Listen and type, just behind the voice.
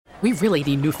We really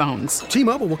need new phones.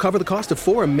 T-Mobile will cover the cost of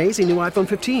 4 amazing new iPhone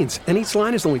 15s, and each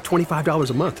line is only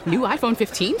 $25 a month. New iPhone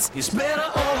 15s? It's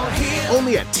better over here.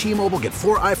 Only at T-Mobile, get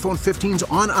 4 iPhone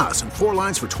 15s on us and 4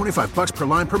 lines for $25 per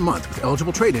line per month with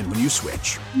eligible trade-in when you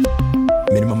switch.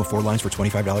 Minimum of 4 lines for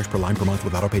 $25 per line per month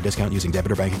with autopay discount using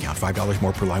debit or bank account. $5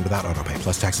 more per line without autopay,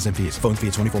 plus taxes and fees. Phone fee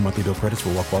at 24 monthly bill credits for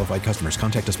well-qualified customers.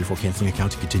 Contact us before canceling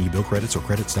account to continue bill credits or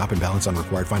credit stop and balance on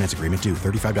required finance agreement due.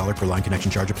 $35 per line connection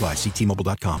charge applies. See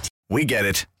T-Mobile.com. We get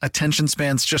it. Attention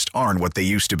spans just aren't what they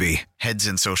used to be. Heads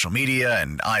in social media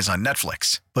and eyes on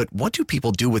Netflix. But what do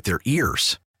people do with their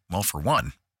ears? Well, for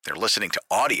one, they're listening to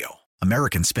audio.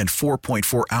 Americans spend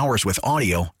 4.4 hours with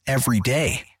audio every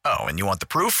day. Oh, and you want the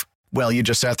proof? Well, you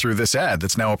just sat through this ad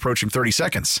that's now approaching 30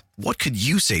 seconds. What could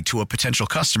you say to a potential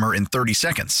customer in 30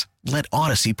 seconds? Let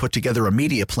Odyssey put together a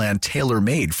media plan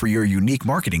tailor-made for your unique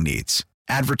marketing needs.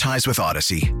 Advertise with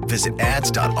Odyssey. Visit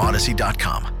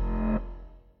ads.odyssey.com.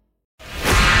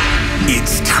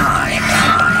 It's time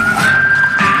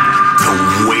to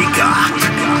wake up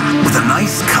with a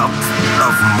nice cup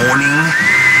of morning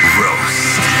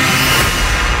roast.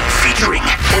 Featuring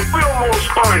Fillmore's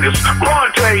finest,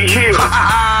 Bonta here.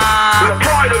 The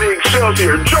pride of the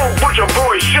Excelsior, Joe Butcher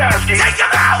Boy Shasky. Take it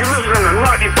out! You're listening to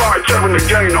 95.7 The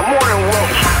Game, the morning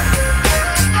roast.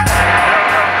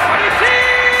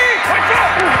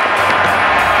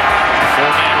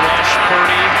 Four-man rush,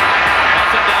 Purdy.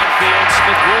 Nothing downfield.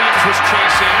 Smith-Williams was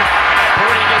chasing.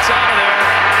 Purdy gets out of there.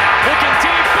 Looking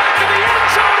deep, back to the end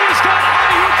zone. He's got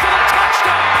Ayuk for the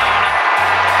touchdown.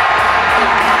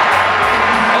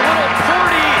 A little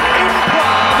Purdy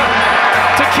improv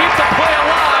to keep the play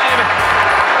alive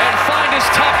and find his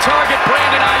top target,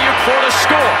 Brandon Ayuk, for the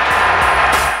score.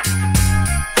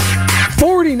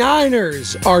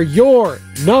 49ers are your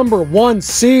number 1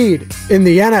 seed in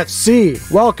the NFC.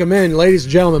 Welcome in, ladies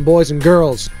and gentlemen, boys and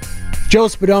girls. Joe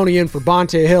Spadoni in for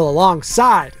Bonta Hill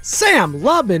alongside Sam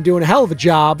Lubman doing a hell of a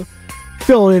job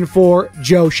filling in for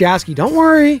Joe Shasky. Don't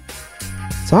worry.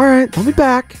 It's all right. I'll be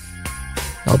back.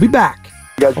 I'll be back.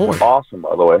 You guys are awesome,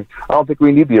 by the way. I don't think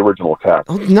we need the original cast.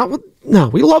 No,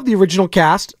 we love the original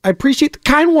cast. I appreciate the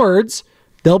kind words.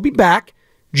 They'll be back.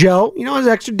 Joe, his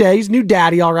extra day. He's new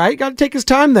daddy, all right? Got to take his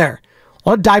time there. A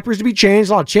lot of diapers to be changed,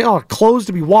 a lot of clothes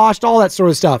to be washed, all that sort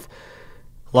of stuff.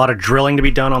 A lot of drilling to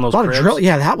be done on those cribs.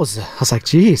 Yeah, I was like,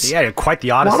 geez. Yeah, quite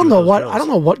the odyssey. Well, I don't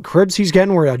know what cribs he's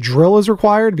getting where a drill is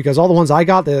required, because all the ones I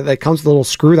got, that comes with a little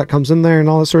screw that comes in there and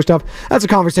all this sort of stuff. That's a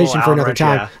conversation for another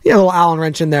time. Yeah, a little Allen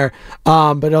wrench in there.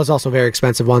 But it was also a very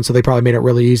expensive one, so they probably made it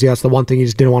really easy. That's the one thing you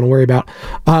just didn't want to worry about.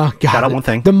 That one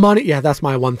thing. The money, yeah, that's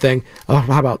my one thing.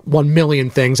 How about 1 million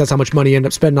things? That's how much money you end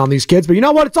up spending on these kids. But you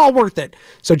know what? It's all worth it.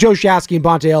 So Joe Shasky and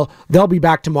Bonta Hill, they'll be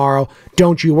back tomorrow.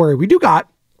 Don't you worry. We do got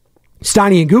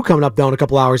Steiny and Goo coming up, though, in a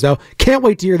couple hours, though. Can't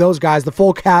wait to hear those guys, the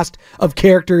full cast of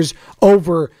characters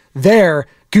over there.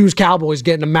 Goo's Cowboys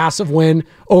getting a massive win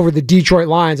over the Detroit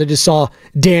Lions. I just saw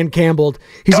Dan Campbell.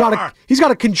 He's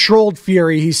got a controlled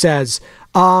fury, he says.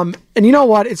 And you know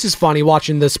what? It's just funny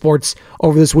watching the sports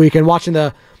over this weekend, watching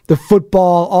the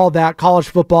football, all that, college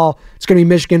football. It's going to be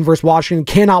Michigan versus Washington.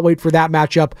 Cannot wait for that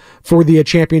matchup for the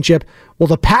championship. Will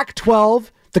the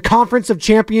Pac-12, the Conference of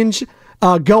Champions,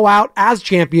 go out as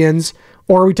champions,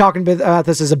 or are we talking about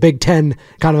this as a Big Ten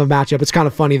kind of a matchup? It's kind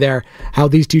of funny there how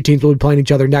these two teams will be playing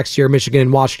each other next year, Michigan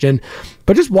and Washington.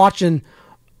 But just watching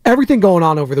everything going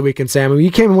on over the weekend, Sam. I mean, you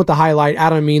came in with the highlight,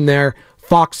 Adam Amin there,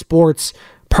 Fox Sports,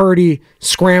 Purdy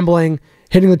scrambling,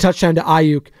 hitting the touchdown to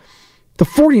Ayuk. The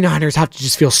 49ers have to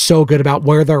just feel so good about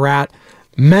where they're at.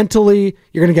 Mentally,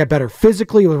 you're going to get better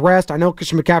physically with rest. I know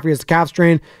Christian McCaffrey has the calf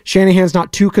strain. Shanahan's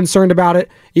not too concerned about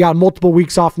it. You got multiple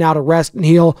weeks off now to rest and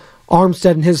heal.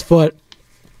 Armstead and his foot.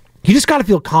 You just got to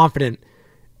feel confident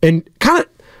and kind of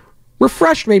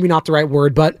refreshed, maybe not the right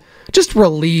word, but just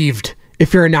relieved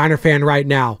if you're a Niner fan right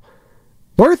now.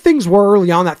 Where things were early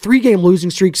on, that 3-game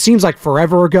losing streak seems like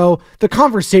forever ago. The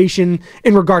conversation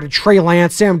in regard to Trey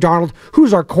Lance, Sam Darnold,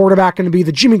 who's our quarterback going to be,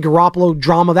 the Jimmy Garoppolo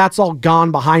drama, that's all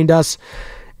gone behind us.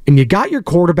 And you got your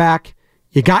quarterback,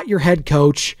 you got your head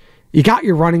coach, you got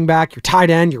your running back, your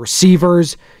tight end, your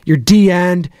receivers, your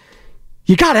D-end.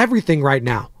 You got everything right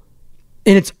now.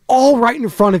 And it's all right in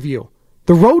front of you.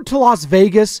 The road to Las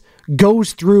Vegas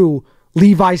goes through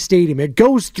Levi Stadium. It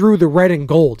goes through the red and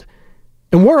gold.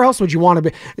 And where else would you want to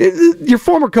be? Your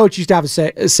former coach used to have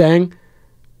a saying,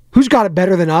 who's got it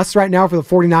better than us right now for the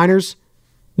 49ers?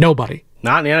 Nobody.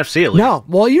 Not in the NFC, at least. No.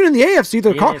 Well, even in the AFC,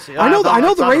 I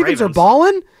know the Ravens are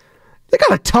balling. They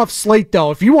got a tough slate,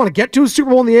 though. If you want to get to a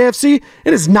Super Bowl in the AFC,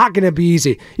 it is not going to be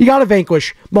easy. You got to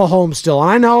vanquish Mahomes still.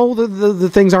 And I know the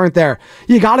things aren't there.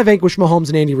 You got to vanquish Mahomes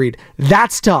and Andy Reid.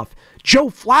 That's tough. Joe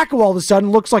Flacco all of a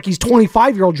sudden looks like he's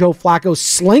 25-year-old Joe Flacco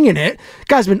slinging it.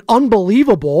 Guy's been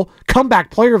unbelievable,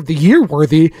 comeback player of the year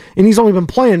worthy, and he's only been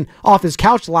playing off his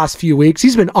couch the last few weeks.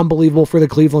 He's been unbelievable for the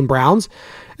Cleveland Browns.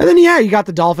 And then, you got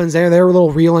the Dolphins there. They were a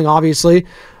little reeling, obviously.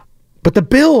 But the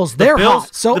Bills, they're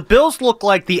hot. So the Bills look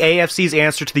like the AFC's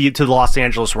answer to the Los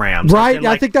Angeles Rams. Right,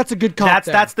 I think that's a good comp.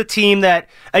 That's the team that,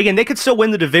 again, they could still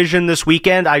win the division this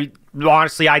weekend. I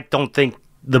don't think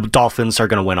the Dolphins are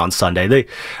going to win on Sunday. They,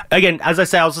 again, as I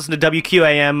said, I was listening to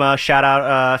WQAM. Shout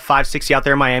out 560 out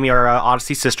there in Miami, our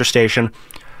Odyssey sister station.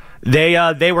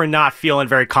 They were not feeling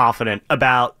very confident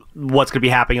about what's going to be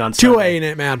happening on Sunday. Tua ain't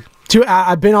it, man.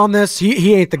 I've been on this.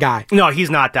 He ain't the guy. No, he's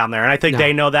not down there, and I think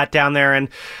they know that down there. And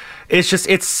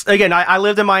it's again, I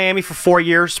lived in Miami for 4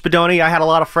 years, Spadoni. I had a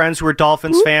lot of friends who were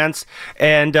Dolphins fans,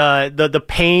 and the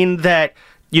pain that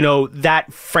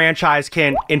that franchise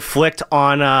can inflict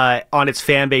on its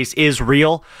fan base is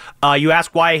real. You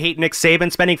ask why I hate Nick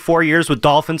Saban, spending 4 years with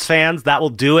Dolphins fans, that will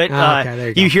do it.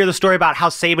 Okay, you hear the story about how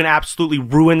Saban absolutely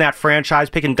ruined that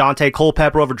franchise, picking Dante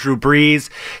Culpepper over Drew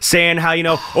Brees, saying how,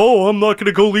 I'm not going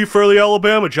to go leave for the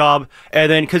Alabama job.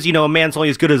 And then, because, a man's only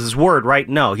as good as his word, right?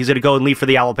 No, he's going to go and leave for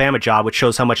the Alabama job, which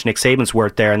shows how much Nick Saban's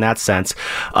worth there in that sense.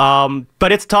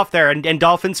 But it's tough there. And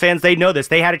Dolphins fans, they know this.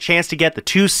 They had a chance to get the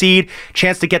 2 seed,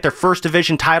 chance to get their first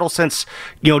division title since,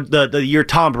 the year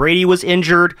Tom Brady was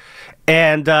injured.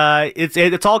 And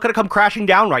it's all going to come crashing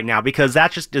down right now because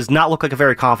that just does not look like a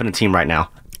very confident team right now.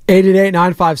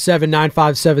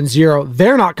 888-957-9570.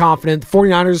 They're not confident. The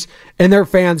 49ers and their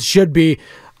fans should be.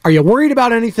 Are you worried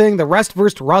about anything? The rest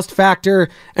versus rust factor?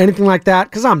 Anything like that?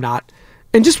 Because I'm not.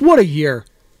 And just what a year.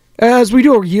 As we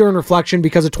do a year in reflection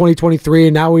because of 2023,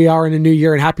 and now we are in a new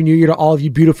year, and Happy New Year to all of you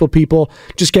beautiful people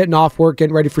just getting off work,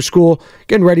 getting ready for school,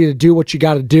 getting ready to do what you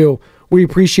got to do. We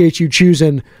appreciate you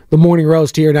choosing the Morning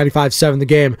Roast here at 95.7 The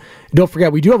Game. And don't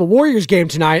forget, we do have a Warriors game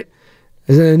tonight.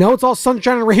 I know it's all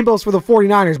sunshine and rainbows for the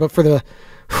 49ers, but for the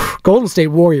Golden State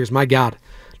Warriors, my God.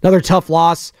 Another tough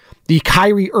loss. The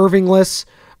Kyrie Irving-less,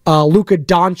 Luka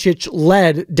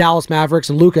Doncic-led Dallas Mavericks,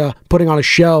 and Luka putting on a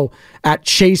show at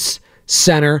Chase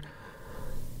Center.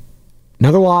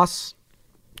 Another loss.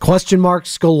 Question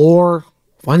marks galore.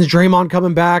 When's Draymond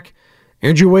coming back?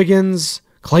 Andrew Wiggins,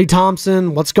 Klay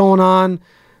Thompson, what's going on?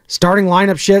 Starting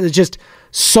lineup shit. It's just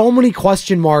so many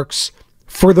question marks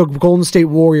for the Golden State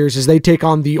Warriors as they take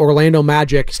on the Orlando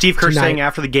Magic. Steve Kerr saying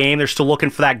after the game they're still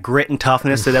looking for that grit and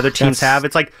toughness that other teams have.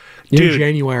 It's like, dude,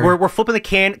 January. We're flipping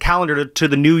the calendar to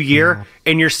the new year,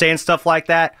 and you're saying stuff like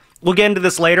that. We'll get into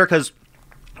this later because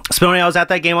Spilling, I was at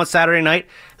that game on Saturday night.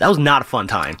 That was not a fun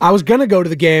time. I was going to go to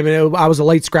the game, and I was a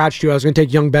late scratch, too. I was going to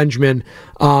take young Benjamin.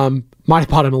 Might have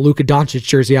bought him a Luka Doncic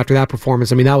jersey after that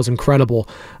performance. I mean, that was incredible.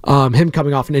 Him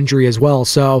coming off an injury as well.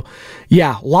 So,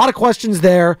 yeah, a lot of questions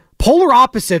there. Polar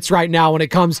opposites right now when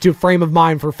it comes to frame of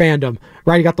mind for fandom.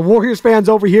 Right? You got the Warriors fans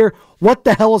over here. What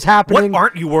the hell is happening? What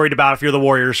aren't you worried about if you're the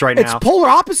Warriors right now? It's polar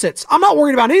opposites. I'm not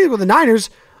worried about anything with the Niners.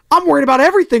 I'm worried about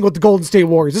everything with the Golden State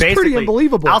Warriors. It's pretty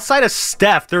unbelievable. Outside of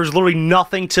Steph, there's literally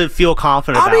nothing to feel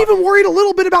confident about. I'm even worried a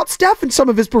little bit about Steph and some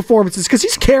of his performances because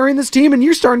he's carrying this team, and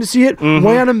you're starting to see it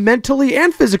weigh on him mentally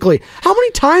and physically. How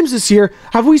many times this year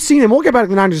have we seen him? We'll get back to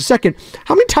the Niners in a second.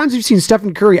 How many times have you seen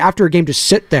Stephen Curry after a game just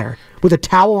sit there with a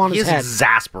towel on his head? He's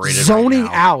exasperated zoning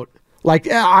right now. out. Like,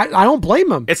 I don't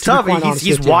blame him. It's tough.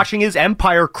 He's watching his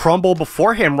empire crumble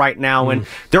before him right now, and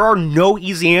there are no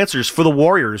easy answers for the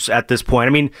Warriors at this point.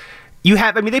 I mean,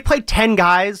 they played 10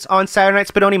 guys on Saturday night.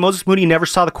 Spadoni, Moses Moody never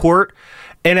saw the court.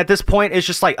 And at this point, it's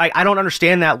just like, I don't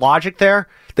understand that logic there.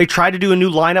 They tried to do a new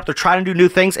lineup. They're trying to do new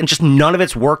things, and just none of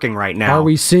it's working right now. Are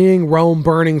we seeing Rome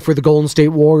burning for the Golden State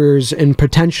Warriors and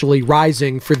potentially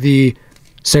rising for the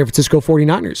San Francisco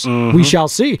 49ers? We shall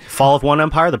see. Fall of one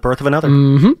empire, the birth of another.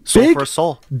 Soul for a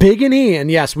soul. Big and E.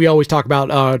 And yes, we always talk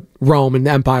about Rome and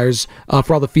empires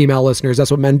for all the female listeners.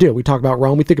 That's what men do. We talk about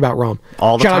Rome. We think about Rome.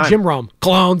 All the time. Shout out Jim Rome.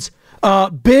 Clones.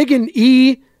 Big and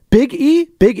E. Big E?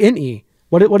 Big and E.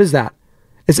 What is that?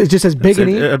 It just says Big and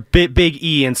E? Big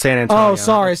E in San Antonio. Oh,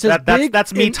 sorry. It says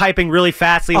that's me typing really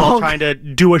fastly while trying to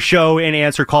do a show and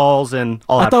answer calls and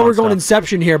all that. I thought we were going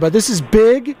Inception here, but this is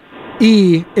Big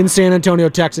E in San Antonio,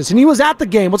 Texas. And he was at the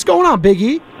game. What's going on, Big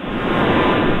E?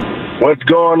 What's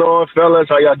going on, fellas?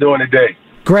 How y'all doing today?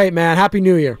 Great, man. Happy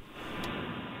New Year.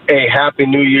 Hey, Happy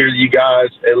New Year, you guys.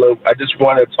 Hey, look, I just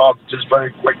want to talk just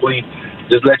very quickly,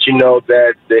 just let you know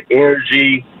that the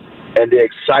energy and the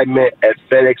excitement at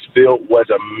FedEx Field was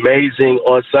amazing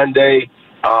on Sunday.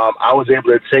 I was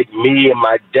able to take me and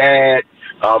my dad,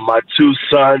 my 2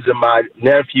 sons, and my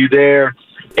nephew there,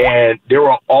 and there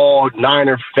were all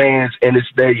Niner fans in the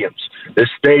stadiums.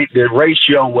 the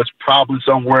ratio was probably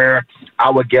somewhere, I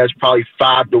would guess, probably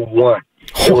 5-1.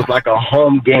 It was like a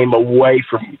home game away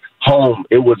from home.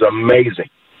 It was amazing.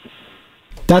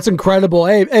 That's incredible.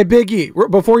 Hey, Big E,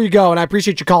 before you go, and I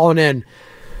appreciate you calling in,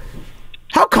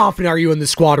 how confident are you in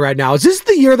this squad right now? Is this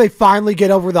the year they finally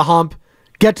get over the hump,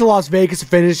 get to Las Vegas and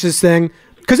finish this thing?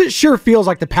 Because it sure feels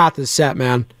like the path is set,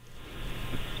 man.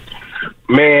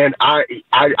 Man, I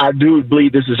do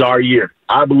believe this is our year.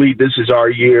 I believe this is our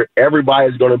year.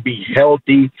 Everybody's going to be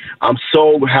healthy. I'm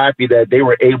so happy that they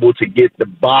were able to get the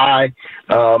bye.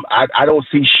 I don't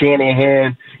see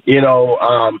Shanahan,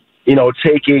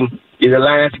 taking the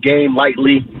last game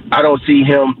lightly. I don't see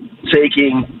him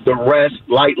taking the rest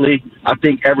lightly. I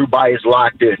think everybody is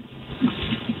locked in.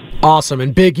 Awesome.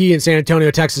 And Big E in San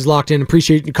Antonio, Texas, locked in.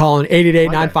 Appreciate you calling.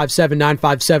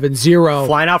 888-957-9570.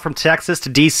 Flying out from Texas to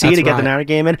D.C. to get the Niner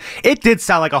game in. It did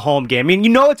sound like a home game. I mean,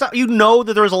 you know that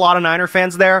there was a lot of Niner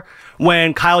fans there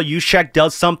when Kyle Juszczyk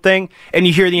does something, and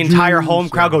you hear the entire home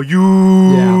crowd go,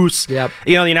 "Use." Yeah. Yep.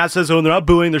 The announcer says, "Oh, they're not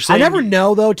booing. They're saying." I never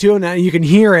know though, too, and you can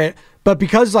hear it. But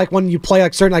because when you play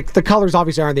certain the colors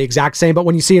obviously aren't the exact same, but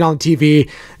when you see it on TV,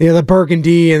 the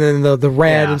burgundy and then the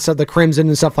red and stuff, the crimson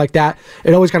and stuff like that,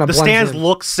 it always kind of blends in. The stands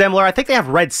look similar. I think they have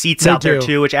red seats out there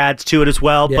too, which adds to it as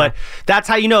well. Yeah. But that's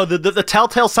how you know the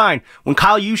telltale sign when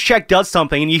Kyle Juszczyk does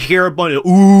something and you hear a bunch of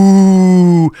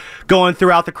ooh going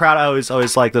throughout the crowd. I always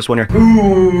like this one here.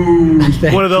 Ooh,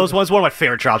 one of those ones. One of my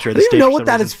favorite drops here at the station. I don't know what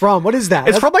that is from. What is that?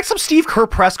 It's from some Steve Kerr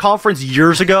press conference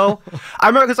years ago. I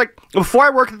remember because before I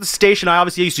worked at the station, I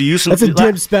obviously used to use some. That's a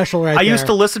Dib special right there. I used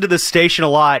to listen to this station a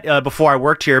lot before I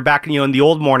worked here, back in the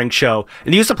old morning show,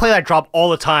 and they used to play that drop all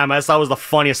the time. I just thought it was the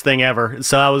funniest thing ever.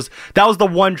 So that was the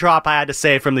one drop I had to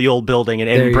say from the old building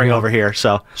and bring over here.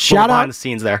 So shout out behind the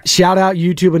scenes there. Shout out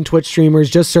YouTube and Twitch streamers.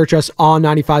 Just search us on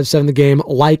 95.7 The Game,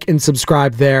 like and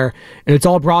subscribe there, and it's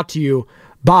all brought to you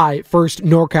by First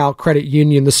NorCal Credit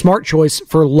Union, the smart choice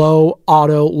for low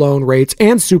auto loan rates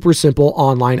and super simple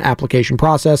online application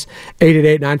process.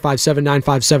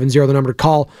 888-957-9570, the number to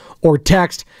call or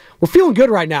text. We're feeling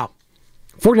good right now.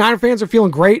 49er fans are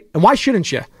feeling great, and why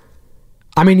shouldn't you?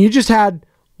 I mean, you just had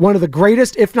one of the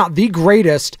greatest, if not the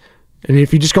greatest, and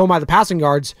if you just go by the passing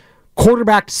yards,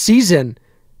 quarterback season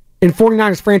in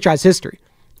 49ers franchise history.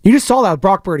 You just saw that with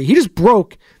Brock Purdy. He just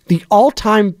broke the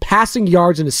all-time passing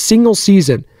yards in a single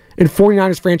season in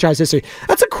 49ers franchise history.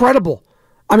 That's incredible.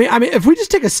 I mean, if we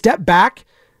just take a step back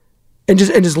and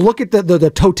just look at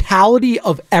the totality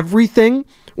of everything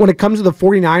when it comes to the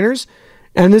 49ers,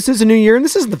 and this is a new year, and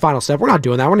this isn't the final step. We're not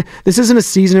doing that. This isn't a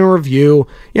season in review.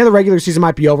 Yeah, the regular season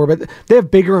might be over, but they have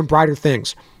bigger and brighter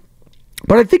things.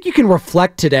 But I think you can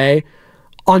reflect today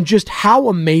on just how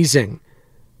amazing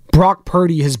Brock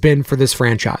Purdy has been for this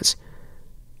franchise.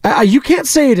 You can't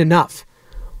say it enough.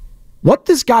 What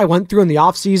this guy went through in the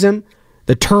offseason,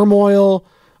 the turmoil,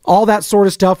 all that sort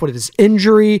of stuff with his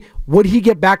injury, would he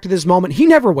get back to this moment? He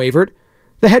never wavered.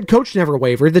 The head coach never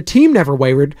wavered. The team never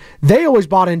wavered. They always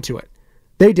bought into it.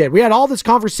 They did. We had all this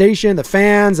conversation, the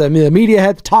fans, the media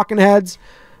heads, the talking heads,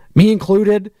 me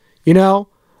included, We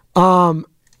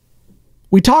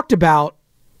talked about,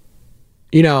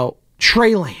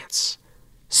 Trey Lance,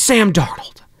 Sam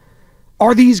Darnold.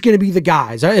 Are these going to be the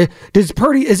guys? Does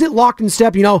Purdy, is it locked in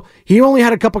step? He only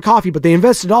had a cup of coffee, but they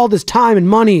invested all this time and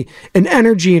money and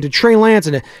energy into Trey Lance,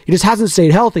 and he just hasn't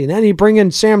stayed healthy. And then he bring in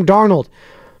Sam Darnold,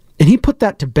 and he put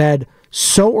that to bed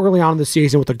so early on in the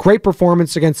season with a great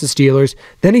performance against the Steelers.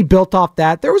 Then he built off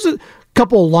that. There was a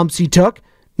couple of lumps he took.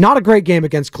 Not a great game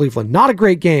against Cleveland. Not a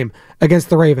great game against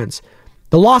the Ravens.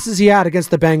 The losses he had against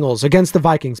the Bengals, against the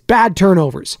Vikings, bad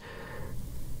turnovers.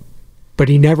 But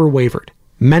he never wavered.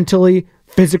 Mentally,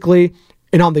 physically,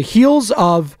 and on the heels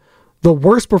of the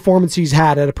worst performance he's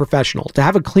had at a professional, to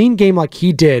have a clean game like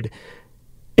he did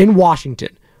in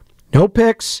Washington. No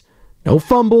picks, no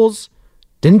fumbles,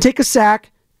 didn't take a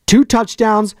sack, 2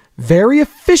 touchdowns, very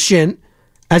efficient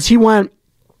as he went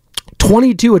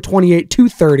 22 of 28,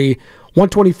 230,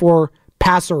 124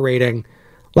 passer rating.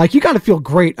 You got to feel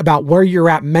great about where you're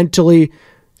at mentally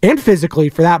and physically,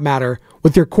 for that matter,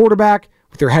 with your quarterback,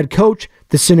 with your head coach,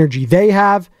 the synergy they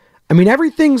have. I mean,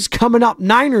 everything's coming up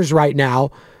Niners right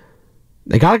now.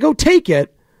 They got to go take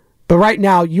it. But right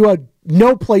now, you had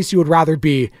no place you would rather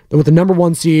be than with the number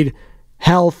 1 seed,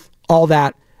 health, all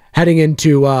that, heading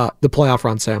into the playoff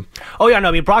run, Sam. Oh, yeah,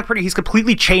 no, Brock Purdy, he's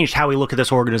completely changed how we look at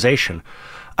this organization.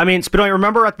 I mean, Spinelli,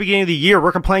 remember at the beginning of the year,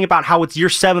 we're complaining about how it's year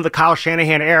 7 of the Kyle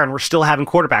Shanahan era, and we're still having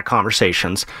quarterback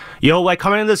conversations. Like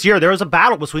coming into this year, there was a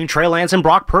battle between Trey Lance and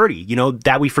Brock Purdy,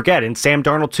 that we forget, and Sam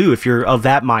Darnold too, if you're of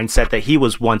that mindset that he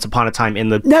was once upon a time in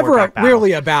the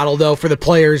really a battle, though, for the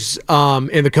players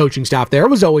and the coaching staff there. It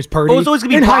was always Purdy. It was always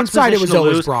going to be in Brock's hindsight, it was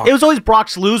always lose. Brock. It was always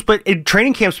Brock's lose, but in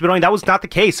training camp, Spinelli, that was not the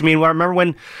case. I mean, I remember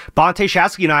when Bonta and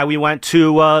Shasky and we went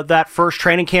to that first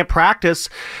training camp practice,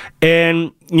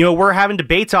 and we're having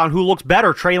debates on who looks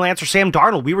better, Trey Lance or Sam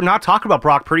Darnold. We were not talking about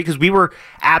Brock Purdy because we were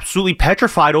absolutely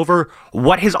petrified over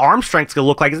what his arm strength's going to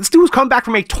look like. This dude was coming back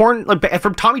from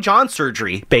from Tommy John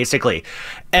surgery, basically.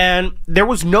 And there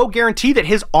was no guarantee that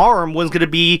his arm was going to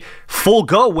be full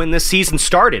go when this season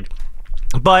started.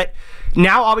 But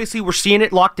now, obviously, we're seeing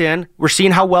it locked in. We're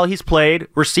seeing how well he's played.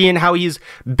 We're seeing how he's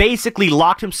basically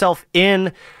locked himself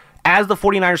in as the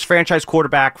 49ers franchise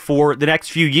quarterback for the next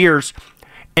few years.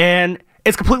 And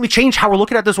it's completely changed how we're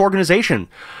looking at this organization.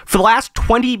 For the last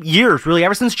 20 years, really,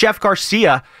 ever since Jeff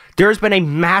Garcia, there's been a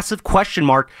massive question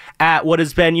mark at what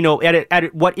has been,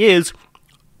 at what is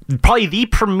probably the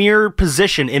premier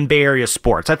position in Bay Area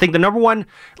sports. I think the number one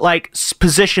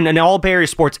position in all Bay Area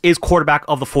sports is quarterback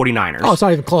of the 49ers. Oh, it's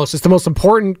not even close. It's the most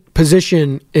important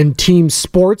position in team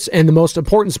sports, and the most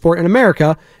important sport in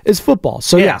America is football.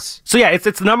 So yes. So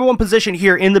it's the number one position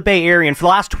here in the Bay Area, and for the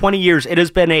last 20 years, it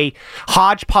has been a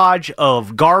hodgepodge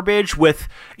of garbage with,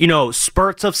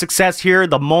 spurts of success here.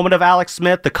 The moment of Alex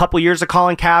Smith, the couple years of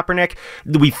Colin Kaepernick,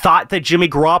 we thought that Jimmy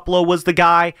Garoppolo was the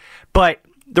guy, but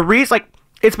the reason,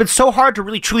 it's been so hard to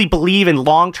really truly believe in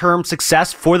long-term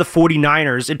success for the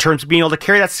 49ers in terms of being able to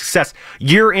carry that success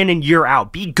year in and year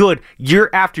out, be good year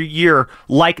after year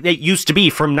like it used to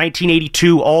be from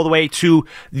 1982 all the way to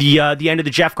the end of the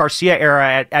Jeff Garcia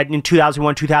era in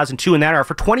 2001, 2002 in that era.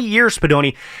 For 20 years,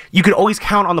 Spadoni, you could always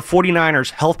count on the 49ers,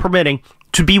 health permitting,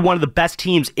 to be one of the best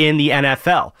teams in the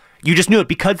NFL. You just knew it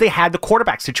because they had the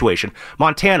quarterback situation.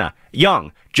 Montana,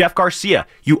 Young, Jeff Garcia.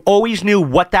 You always knew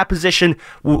what that position,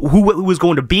 who it was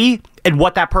going to be, and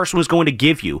what that person was going to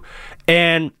give you.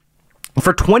 And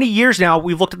for 20 years now,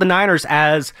 we've looked at the Niners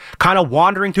as kind of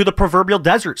wandering through the proverbial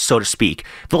desert, so to speak.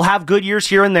 They'll have good years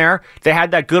here and there. They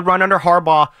had that good run under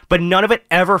Harbaugh, but none of it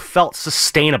ever felt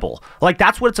sustainable.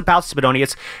 That's what it's about,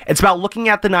 Spadoni. It's about looking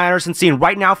at the Niners and seeing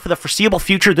right now for the foreseeable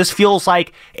future, this feels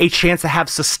like a chance to have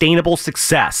sustainable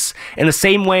success in the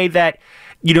same way that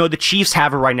the Chiefs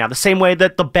have it right now, the same way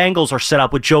that the Bengals are set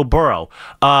up with Joe Burrow.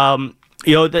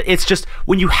 It's just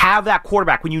when you have that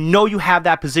quarterback, when you have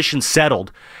that position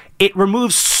settled, it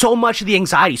removes so much of the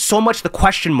anxiety, so much of the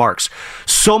question marks,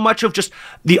 so much of just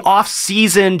the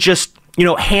off-season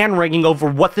hand-wringing over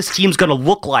what this team's going to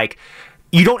look like.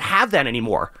 You don't have that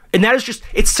anymore. And that is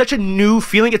it's such a new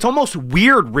feeling. It's almost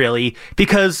weird, really,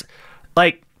 because,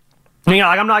 I'm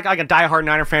not like a diehard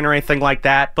Niner fan or anything like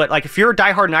that, but if you're a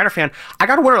diehard Niner fan, I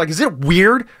gotta wonder, is it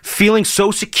weird feeling so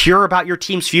secure about your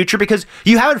team's future? Because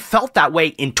you haven't felt that way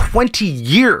in 20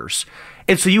 years.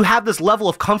 And so you have this level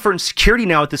of comfort and security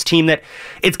now with this team that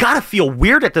it's got to feel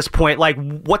weird at this point.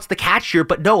 What's the catch here?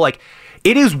 But no, it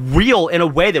is real in a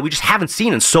way that we just haven't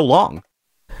seen in so long.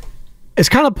 It's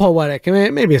kind of poetic. I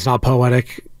mean, maybe it's not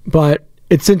poetic, but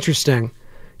it's interesting.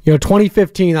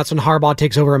 2015, that's when Harbaugh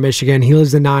takes over at Michigan. He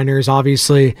leaves the Niners,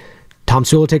 obviously. Tom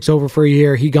Sula takes over for a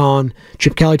year. He gone.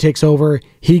 Chip Kelly takes over.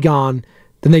 He gone.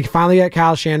 Then they finally get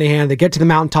Kyle Shanahan. They get to the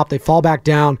mountaintop. They fall back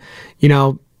down.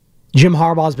 Jim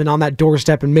Harbaugh's been on that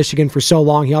doorstep in Michigan for so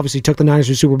long. He obviously took the Niners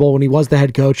to the Super Bowl when he was the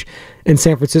head coach in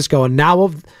San Francisco. And now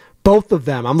of both of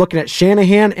them, I'm looking at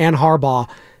Shanahan and Harbaugh,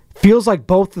 feels like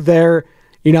both of their,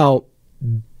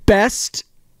 best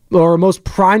or most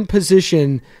prime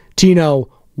position to,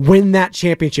 win that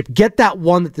championship. Get that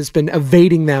one that's been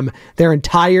evading them their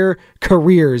entire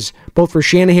careers, both for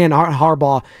Shanahan and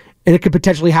Harbaugh. And it could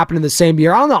potentially happen in the same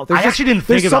year. I don't know. I actually didn't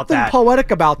think about that. There's something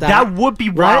poetic about that. That would be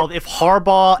wild if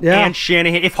Harbaugh and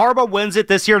Shanahan... If Harbaugh wins it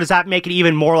this year, does that make it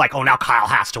even more now Kyle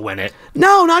has to win it?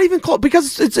 No, not even close.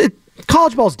 Because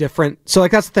college ball's different. So,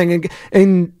 that's the thing.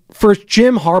 And for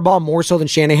Jim Harbaugh, more so than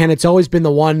Shanahan, it's always been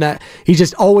the one that he's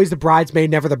just always the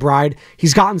bridesmaid, never the bride.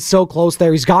 He's gotten so close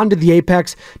there. He's gotten to the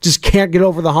apex, just can't get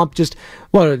over the hump.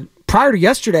 Prior to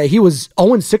yesterday, he was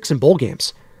 0-6 in bowl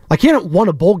games. He hadn't won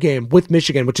a bowl game with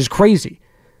Michigan, which is crazy.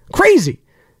 Crazy.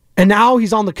 And now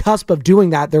he's on the cusp of doing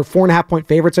that. They're 4.5-point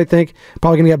favorites, I think.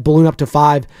 Probably going to get ballooned up to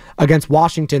 5 against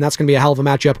Washington. That's going to be a hell of a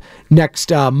matchup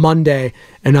next Monday.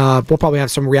 And we'll probably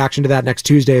have some reaction to that next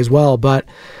Tuesday as well. But,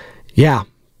 yeah,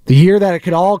 the year that it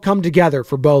could all come together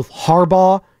for both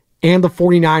Harbaugh and the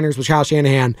 49ers with Kyle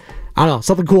Shanahan. I don't know,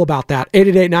 something cool about that.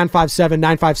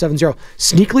 888-957-9570.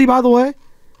 Sneakily, by the way,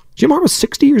 Jim Harbaugh's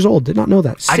 60 years old. Did not know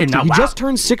that. 60. I did not. He Wow. just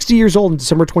turned 60 years old on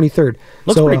December 23rd.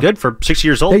 Looks pretty good for 60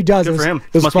 years old. He does. Good for him.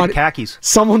 It Must be the khakis.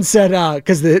 Someone said,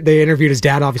 because they interviewed his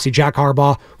dad, obviously, Jack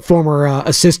Harbaugh, former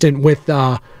assistant with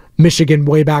Michigan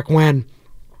way back when.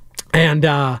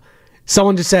 And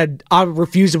someone just said, I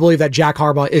refuse to believe that Jack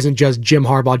Harbaugh isn't just Jim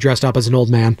Harbaugh dressed up as an old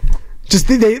man. Just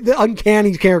the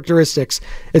uncanny characteristics.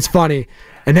 It's funny.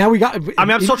 And now we got... I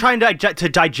mean, I'm still trying to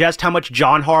digest how much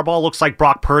John Harbaugh looks like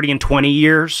Brock Purdy in 20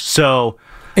 years, so...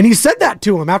 And he said that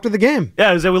to him after the game.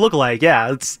 Yeah, that's what we look like.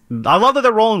 Yeah, I love that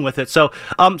they're rolling with it. So,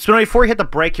 before we hit the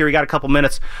break here, we got a couple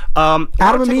minutes. Adam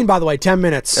Amin, by the way, 10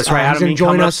 minutes. That's right. Adam Amin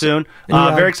coming up soon.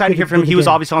 Very excited to hear from him. He was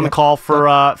obviously on the call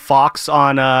for Fox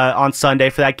on Sunday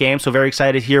for that game, so very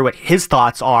excited to hear what his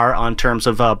thoughts are on terms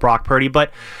of Brock Purdy.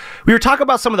 But we were talking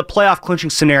about some of the playoff clinching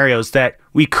scenarios that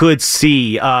we could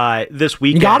see this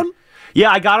weekend. You got him? Yeah,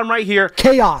 I got them right here.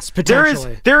 Chaos,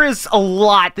 potentially. There is a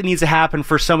lot that needs to happen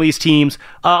for some of these teams.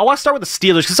 I want to start with the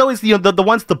Steelers, because always the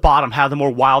ones at the bottom have the more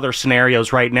wilder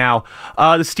scenarios right now.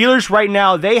 The Steelers right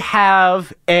now, they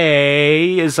have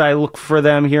as I look for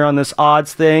them here on this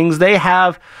odds things, they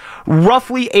have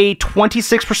roughly a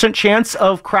 26% chance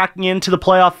of cracking into the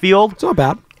playoff field. It's not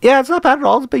bad. Yeah, it's not bad at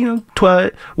all. It's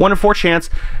 1 in 4 chance.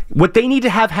 What they need to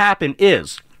have happen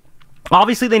is,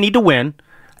 obviously they need to win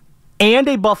and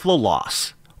a Buffalo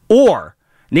loss, or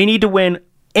they need to win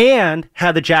and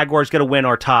have the Jaguars get a win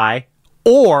or tie,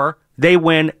 or they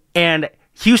win and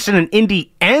Houston and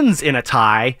Indy ends in a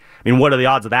tie. I mean, what are the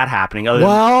odds of that happening?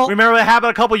 Well, remember that happened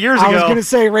a couple years ago. I was going to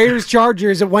say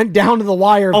Raiders-Chargers. It went down to the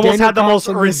wire. Almost Daniel had the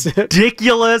Carlson most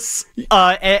ridiculous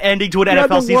ending to an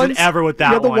NFL season ever with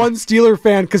that one. You had the one Steeler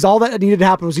fan, because all that needed to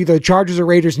happen was either the Chargers or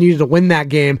Raiders needed to win that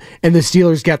game, and the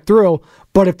Steelers get through.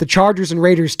 But if the Chargers and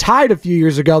Raiders tied a few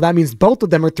years ago, that means both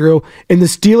of them are through, and the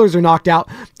Steelers are knocked out.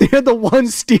 They had the one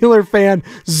Steeler fan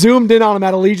zoomed in on him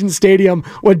at Allegiant Stadium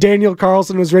when Daniel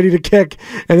Carlson was ready to kick,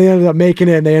 and they ended up making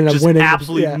it, and they ended up winning.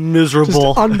 Absolutely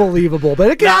miserable. Just unbelievable.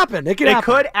 But it could happen. It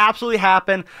could absolutely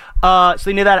happen. So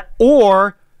they need that.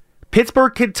 Or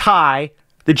Pittsburgh could tie.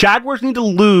 The Jaguars need to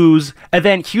lose, and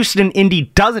then Houston and Indy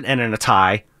doesn't end in a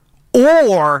tie.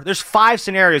 Or there's 5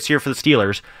 scenarios here for the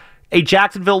Steelers. A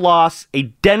Jacksonville loss, a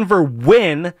Denver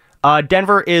win.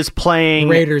 Denver is playing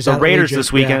the Raiders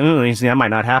this weekend. Yeah. Ooh, that might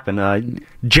not happen.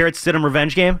 Jarrett Stidham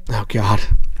revenge game. Oh, God.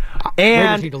 And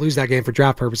Raiders need to lose that game for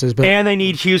draft purposes. And they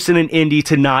need Houston and Indy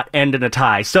to not end in a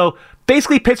tie. So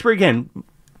basically, Pittsburgh, again,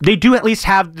 they do at least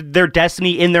have their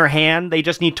destiny in their hand. They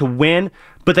just need to win.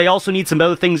 But they also need some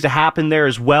other things to happen there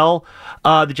as well.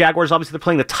 The Jaguars, obviously, they're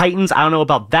playing the Titans. I don't know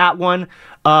about that one.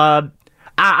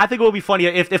 I think it will be funny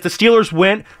if the Steelers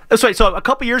win. So a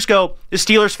couple years ago, the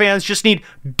Steelers fans just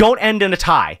don't end in a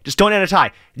tie. Just don't end in a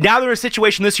tie. Now they're in a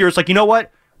situation this year. It's like, you know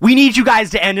what? We need you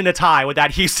guys to end in a tie with that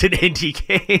Houston-Indy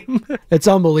game. It's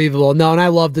unbelievable. No, and I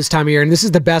love this time of year. And this is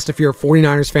the best if you're a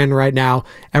 49ers fan right now.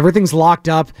 Everything's locked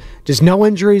up. Just no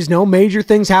injuries, no major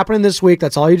things happening this week.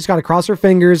 That's all you just got to cross your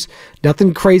fingers.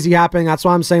 Nothing crazy happening. That's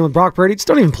why I'm saying with Brock Purdy, just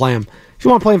don't even play him. If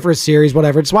you want to play him for a series,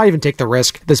 whatever, it's why even take the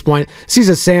risk at this point. This is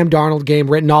a Sam Darnold game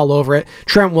written all over it.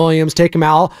 Trent Williams, take him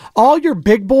out. All your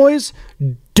big boys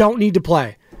don't need to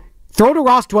play. Throw to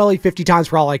Ross Dwelly 50 times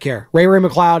for all I care. Ray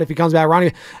McLeod, if he comes back,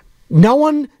 Ronnie. No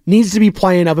one needs to be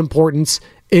playing of importance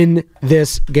in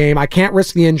this game. I can't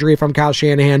risk the injury from Kyle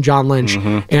Shanahan, John Lynch,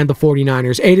 and the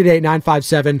 49ers.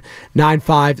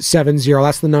 888-957-9570.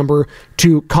 That's the number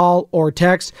to call or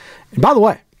text. And by the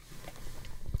way,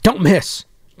 don't miss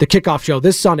the kickoff show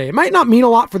this Sunday. It might not mean a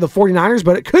lot for the 49ers,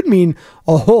 but it could mean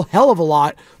a whole hell of a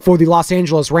lot for the Los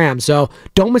Angeles Rams. So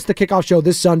don't miss the kickoff show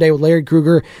this Sunday with Larry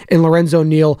Krueger and Lorenzo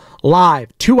Neal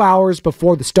live 2 hours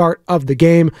before the start of the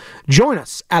game. Join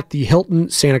us at the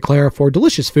Hilton Santa Clara for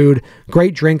delicious food,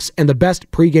 great drinks, and the best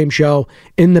pregame show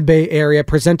in the Bay Area,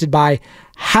 presented by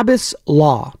Habas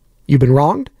Law. You've been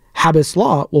wronged? Habas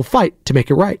Law will fight to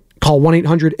make it right. Call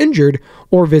 1-800-INJURED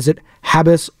or visit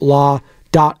habaslaw.com.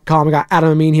 We got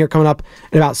Adam Amin here coming up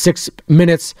in about 6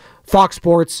 minutes. Fox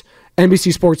Sports,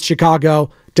 NBC Sports Chicago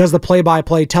does the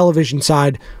play-by-play television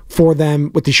side for them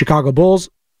with the Chicago Bulls.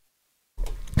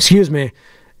 Excuse me.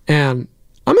 And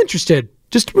I'm interested.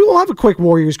 We'll have a quick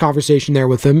Warriors conversation there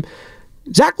with him.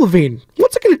 Zach LaVine,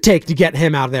 what's it going to take to get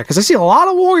him out of there? Because I see a lot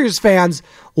of Warriors fans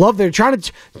we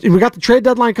got the trade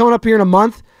deadline coming up here in a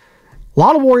month. A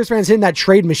lot of Warriors fans hitting that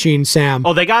trade machine, Sam.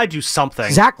 Oh, they got to do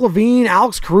something. Zach LaVine,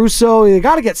 Alex Caruso, they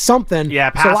got to get something. Yeah,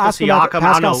 Pascal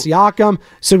Siakam.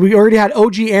 So we already had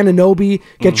OG Anunoby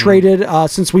get traded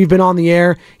since we've been on the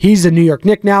air. He's a New York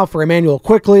Knick now for Emmanuel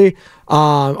Quickley.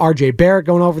 RJ Barrett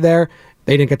going over there.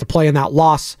 They didn't get to play in that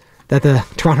loss that the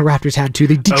Toronto Raptors had to.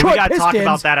 The Detroit Pistons, talk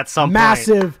about that at some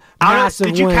point. Massive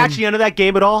Did you win. catch the end of that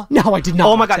game at all? No, I did not.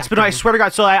 Oh my God, watch that Spino, I game. swear to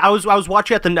God. So I was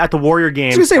watching at the Warrior game. I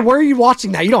was going to say, where are you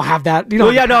watching that? You don't have that.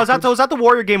 I was at the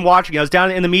Warrior game watching. I was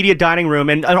down in the media dining room,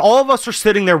 and all of us are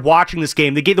sitting there watching this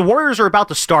game. The Warriors are about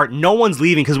to start. No one's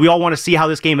leaving because we all want to see how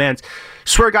this game ends.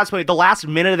 Swear to God, Spino, the last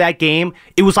minute of that game,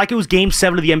 it was like it was Game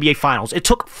 7 of the NBA Finals. It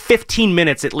took 15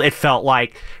 minutes, it felt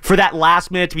like, for that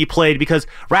last minute to be played because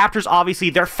Raptors,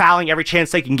 obviously, they're fouling every chance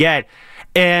they can get.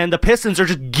 And the Pistons are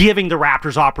just giving the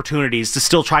Raptors opportunities to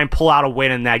still try and pull out a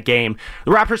win in that game.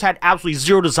 The Raptors had absolutely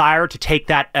zero desire to take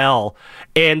that L.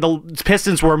 And the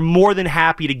Pistons were more than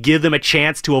happy to give them a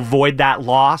chance to avoid that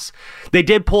loss. They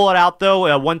did pull it out, though.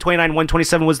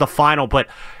 129-127 was the final. But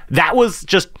that was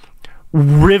just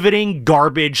riveting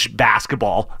garbage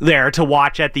basketball there to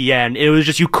watch at the end. It was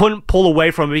just, you couldn't pull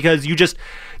away from it because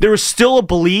there was still a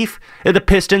belief that the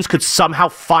Pistons could somehow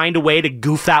find a way to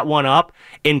goof that one up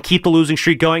and keep the losing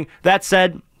streak going. That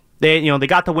said, they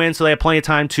got the win, so they had plenty of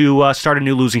time to start a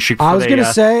new losing streak before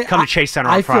they come to Chase Center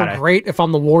on Friday. I feel great if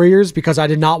I'm the Warriors because I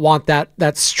did not want that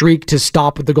streak to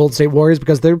stop with the Golden State Warriors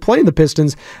because they're playing the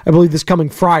Pistons, I believe, this coming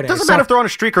Friday. Doesn't matter if they're on a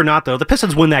streak or not, though. The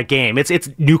Pistons win that game. It's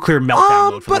nuclear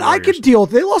meltdown mode for the Warriors. But I could deal with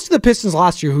it. They lost to the Pistons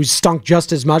last year, who stunk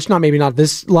just as much. Maybe not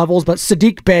this levels, but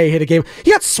Sadiq Bey hit a game.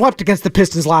 He got swept against the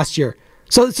Pistons last year.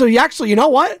 So you actually, you know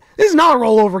what? This is not a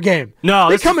rollover game. No,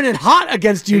 they're coming in hot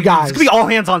against you guys. It's going to be all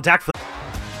hands on deck for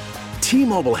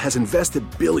T-Mobile has invested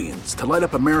billions to light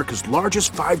up America's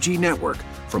largest 5G network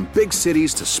from big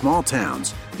cities to small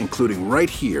towns, including right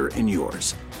here in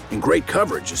yours. And great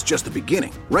coverage is just the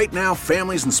beginning. Right now,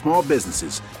 families and small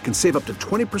businesses can save up to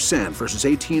 20% versus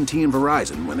AT&T and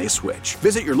Verizon when they switch.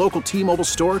 Visit your local T-Mobile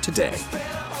store today.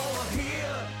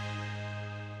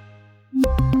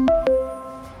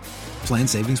 Plan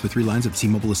savings with 3 lines of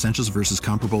T-Mobile Essentials versus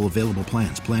comparable available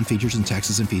plans. Plan features and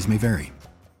taxes and fees may vary.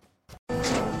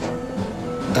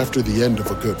 After the end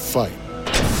of a good fight,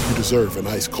 you deserve an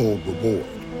ice-cold reward.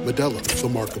 Modelo is the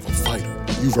mark of a fighter.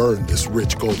 You've earned this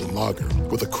rich golden lager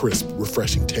with a crisp,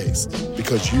 refreshing taste.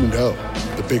 Because you know,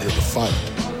 the bigger the fight,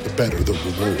 the better the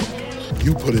reward.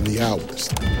 You put in the hours,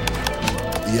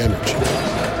 the energy,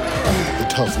 the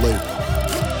tough labor.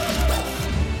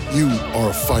 You are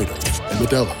a fighter, and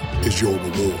Modelo is your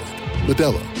reward.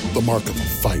 Modelo, the mark of a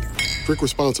fighter. Drink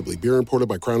responsibly. Beer imported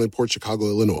by Crown Imports, Chicago,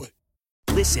 Illinois.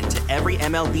 Listen to every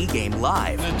MLB game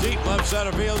live. In the deep left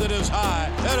center field, it is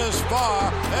high, it is far,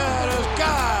 it is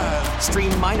gone.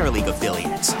 Stream minor league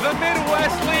affiliates. The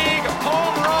Midwest League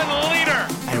home run leader.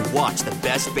 And watch the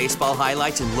best baseball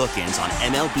highlights and look-ins on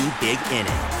MLB Big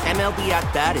Inning. MLB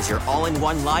At Bat is your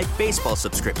all-in-one live baseball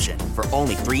subscription for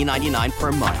only $3.99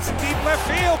 per month. Deep left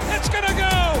field, it's gonna go.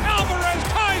 Alvarez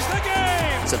ties the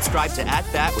game. Subscribe to At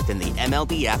Bat within the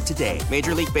MLB app today.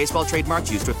 Major League Baseball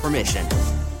trademarks used with permission.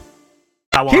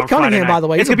 Kate Cunningham, by the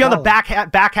way. It's going to be on the back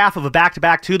half of a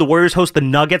back-to-back, too. The Warriors host the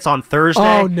Nuggets on Thursday.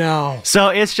 Oh, no. So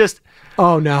it's just...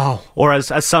 Oh, no. Or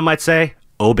as some might say,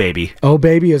 oh, baby. Oh,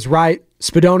 baby is right.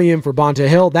 Spadoni in for Bonta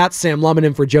Hill. That's Sam Lemon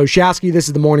in for Joe Shasky. This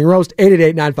is the Morning Roast,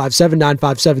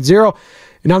 888-957-9570.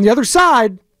 And on the other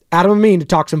side, Adam Amin to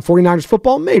talk some 49ers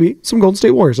football, maybe some Golden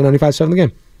State Warriors on 95.7 The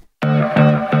Game.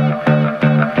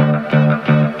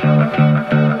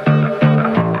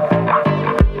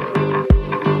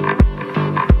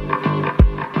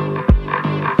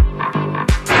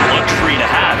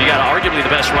 The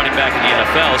best running back in the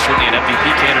NFL, certainly an MVP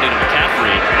candidate in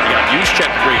McCaffrey. You got Juszczyk,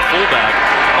 a great fullback.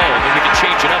 Oh, and then we can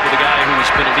change it up with a guy who's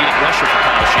been a leading rusher for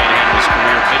Kyle Shanahan in his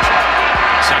career, Mitchell.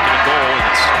 Second and goal, and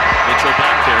it's Mitchell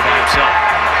back there by himself.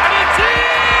 And it's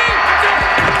in!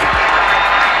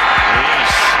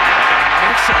 Yes. And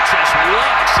Mitchell just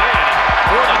walks in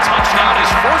for the touchdown,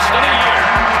 his first of the year.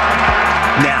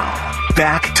 Now,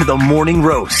 back to the Morning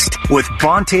Roast with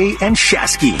Bonta and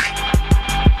Shasky.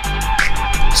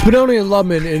 Spadoni and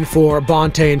Lubman in for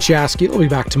Bonta and Shasky. They'll be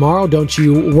back tomorrow. Don't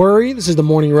you worry. This is the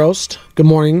Morning Roast. Good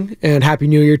morning and Happy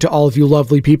New Year to all of you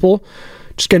lovely people.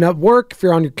 Just getting up work. If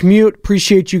you're on your commute,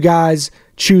 appreciate you guys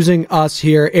choosing us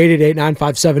here.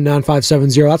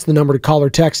 888-957-9570. That's the number to call or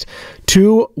text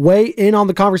to weigh in on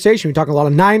the conversation. We're talking a lot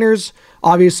of Niners,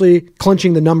 obviously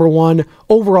clinching the number 1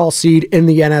 overall seed in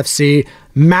the NFC.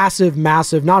 Massive,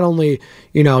 not only,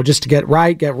 just to get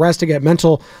right, get rested, get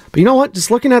mental, but you know what? Just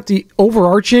looking at the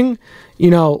overarching,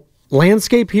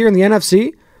 landscape here in the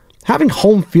NFC, having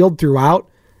home field throughout,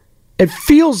 it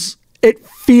feels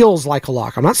like a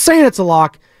lock. I'm not saying it's a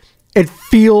lock. It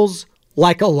feels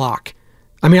like a lock.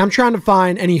 I mean, I'm trying to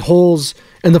find any holes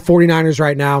in the 49ers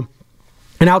right now.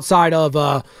 And outside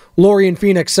of Lori and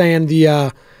Phoenix saying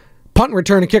the punt and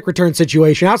return and kick return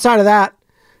situation, outside of that,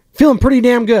 feeling pretty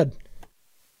damn good.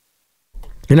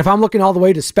 And if I'm looking all the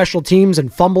way to special teams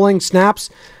and fumbling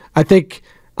snaps, I think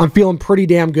I'm feeling pretty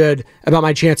damn good about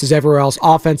my chances everywhere else,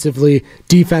 offensively,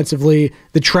 defensively,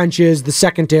 the trenches, the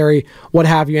secondary, what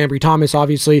have you. Ambry Thomas,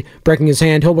 obviously, breaking his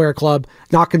hand. He'll wear a club.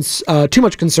 Not too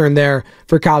much concern there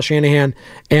for Kyle Shanahan.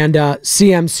 And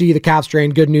CMC, the calf strain,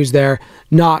 good news there.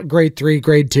 Not grade 3,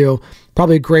 grade 2,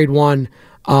 probably grade 1.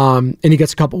 And he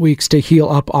gets a couple weeks to heal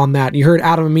up on that. You heard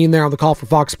Adam Amin there on the call for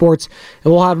Fox Sports,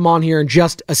 and we'll have him on here in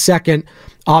just a second.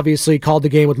 Obviously called the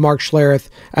game with Mark Schlereth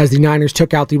as the Niners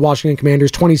took out the Washington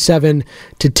Commanders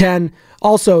 27-10.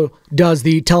 Also does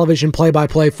the television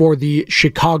play-by-play for the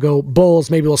Chicago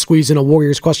Bulls. Maybe we'll squeeze in a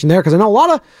Warriors question there, because I know a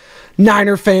lot of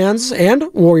Niner fans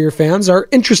and Warrior fans are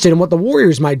interested in what the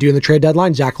Warriors might do in the trade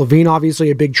deadline. Zach LaVine,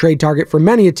 obviously a big trade target for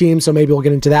many a team, so maybe we'll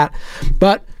get into that.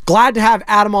 But glad to have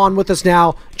Adam on with us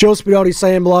now. Joe Spadotti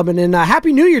saying Blubin, and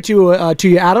Happy New Year to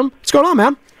you, Adam. What's going on,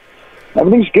 man?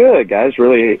 Everything's good, guys.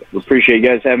 Really appreciate you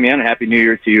guys having me on. Happy New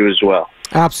Year to you as well.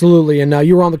 Absolutely. And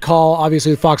you were on the call,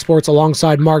 obviously, with Fox Sports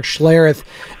alongside Mark Schlereth.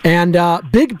 And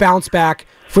big bounce back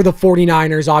for the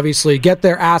 49ers, obviously. Get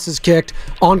their asses kicked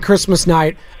on Christmas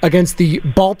night against the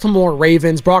Baltimore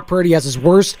Ravens. Brock Purdy has his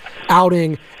worst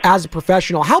outing as a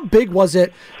professional. How big was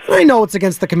it? I know it's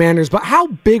against the Commanders, but how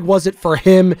big was it for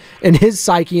him and his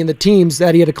psyche and the teams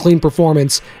that he had a clean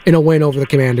performance in a win over the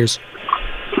Commanders?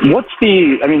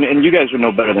 And you guys would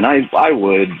know better than I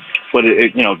would, but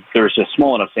there's a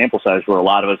small enough sample size where a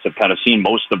lot of us have kind of seen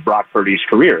most of Brock Purdy's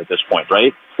career at this point,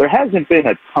 right? There hasn't been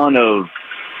a ton of,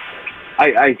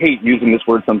 I hate using this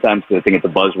word sometimes because I think it's a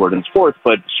buzzword in sports,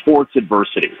 but sports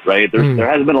adversity, right? There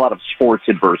hasn't been a lot of sports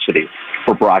adversity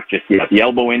for Brock just yet. The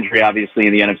elbow injury, obviously,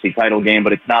 in the NFC title game,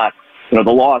 but it's not, the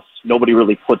loss nobody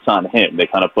really puts on him. They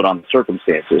kind of put on the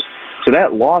circumstances. So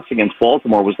that loss against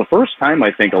Baltimore was the first time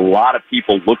I think a lot of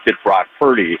people looked at Brock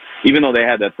Purdy, even though they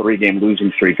had that 3-game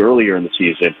losing streak earlier in the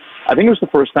season. I think it was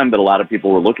the first time that a lot of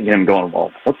people were looking at him going,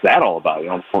 well, what's that all about?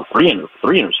 Three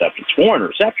interceptions, 4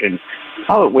 interceptions.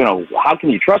 How can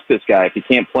you trust this guy if he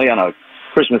can't play on a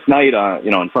Christmas night,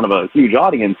 in front of a huge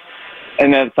audience?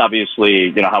 And that's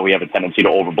obviously, how we have a tendency to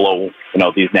overblow,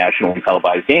 these nationally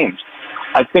televised games.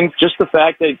 I think just the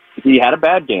fact that he had a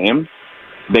bad game,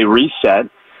 they reset.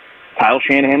 Kyle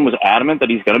Shanahan was adamant that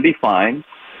he's going to be fine,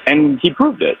 and he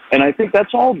proved it. And I think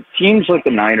that's all teams like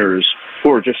the Niners,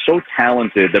 who are just so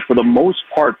talented that for the most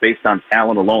part, based on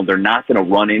talent alone, they're not going to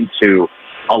run into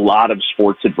a lot of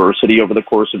sports adversity over the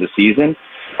course of the season.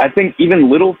 I think even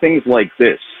little things like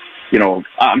this,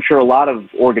 I'm sure a lot of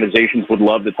organizations would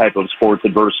love the type of sports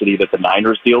adversity that the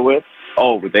Niners deal with.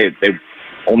 Oh, they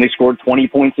only scored 20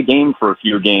 points a game for a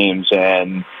few games,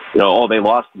 and they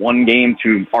lost one game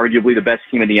to arguably the best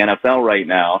team in the NFL right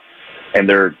now, and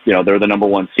they're the number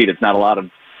 1 seed. It's not a lot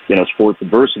of sports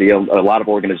adversity. A lot of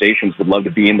organizations would love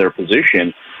to be in their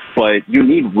position, but you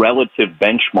need relative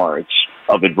benchmarks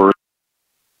of adversity.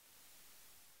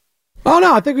 Oh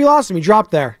no, I think we lost him. He dropped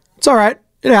there. It's all right.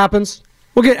 It happens.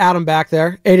 We'll get Adam back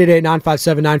there.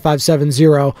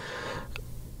 888-957-9570.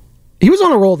 He was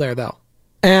on a roll there, though.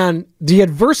 And the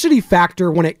adversity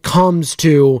factor when it comes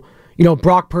to,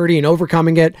 Brock Purdy and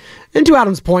overcoming it, and to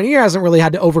Adam's point, he hasn't really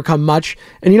had to overcome much.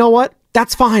 And you know what?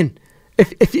 That's fine.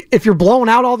 If you're blowing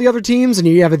out all the other teams and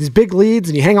you have these big leads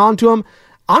and you hang on to them,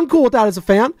 I'm cool with that as a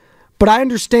fan. But I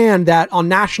understand that on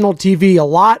national TV, a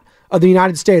lot of the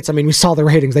United States, we saw the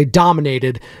ratings. They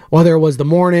dominated, whether it was the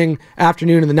morning,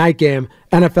 afternoon, and the night game.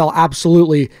 NFL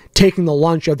absolutely taking the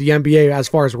lunch of the NBA as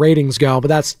far as ratings go, but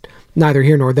that's neither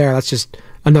here nor there. That's just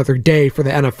another day for the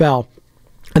NFL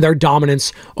and their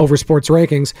dominance over sports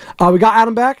rankings. We got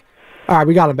Adam back? All right,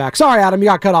 we got him back. Sorry, Adam, you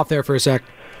got cut off there for a sec.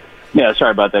 Yeah,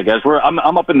 sorry about that, guys.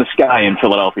 I'm up in the sky in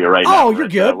Philadelphia right now. Oh, you're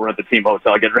good. We're at the team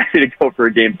hotel getting ready to go for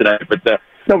a game tonight. But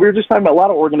no, we were just talking about a lot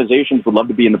of organizations would love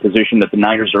to be in the position that the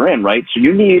Niners are in, right? So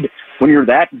you need, when you're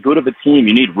that good of a team,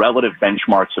 you need relative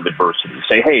benchmarks of adversity.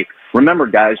 Say, hey, remember,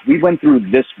 guys, we went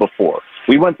through this before.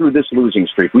 We went through this losing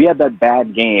streak. We had that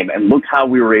bad game, and look how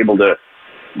we were able to,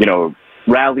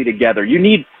 rally together. You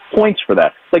need points for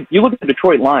that. Like, you look at the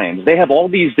Detroit Lions, they have all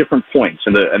these different points,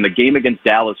 and the game against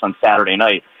Dallas on Saturday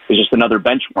night is just another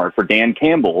benchmark for Dan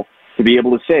Campbell to be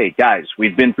able to say, guys,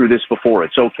 we've been through this before.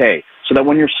 It's okay. So that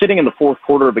when you're sitting in the fourth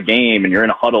quarter of a game and you're in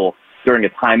a huddle during a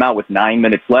timeout with 9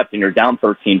 minutes left and you're down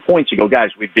 13 points, you go, guys,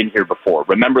 we've been here before.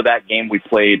 Remember that game we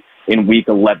played in week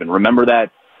 11. Remember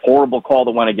that horrible call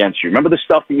that went against you. Remember the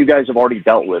stuff that you guys have already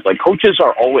dealt with. Like, coaches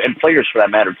are always, and players for that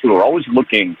matter too, are always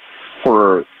looking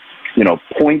for,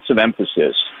 points of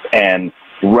emphasis and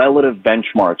relative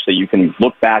benchmarks that you can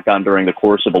look back on during the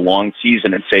course of a long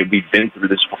season and say, we've been through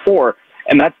this before.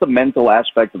 And that's the mental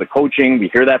aspect of the coaching. We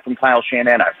hear that from Kyle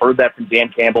Shanahan. I've heard that from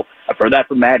Dan Campbell. I've heard that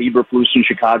from Matt Eberflus in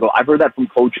Chicago. I've heard that from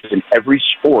coaches in every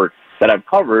sport that I've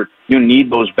covered. You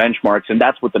need those benchmarks, and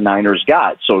that's what the Niners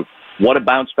got. So what a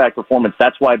bounce-back performance.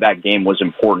 That's why that game was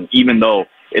important, even though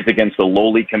it's against the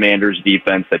lowly Commanders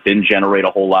defense that didn't generate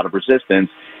a whole lot of resistance.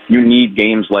 You need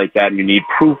games like that, and you need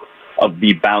proof of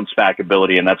the bounce-back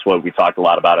ability, and that's what we talked a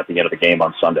lot about at the end of the game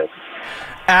on Sunday.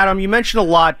 Adam, you mentioned a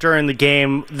lot during the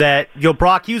game that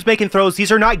Brock, he was making throws.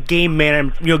 These are not game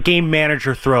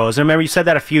manager throws. And remember, you said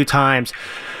that a few times.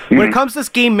 When it comes to this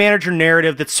game manager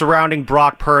narrative that's surrounding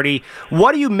Brock Purdy,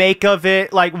 what do you make of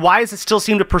it? Like, why does it still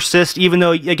seem to persist, even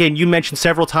though, again, you mentioned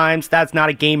several times that's not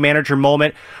a game manager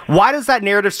moment? Why does that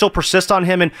narrative still persist on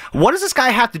him, and what does this guy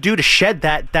have to do to shed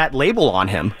that label on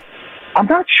him? I'm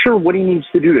not sure what he needs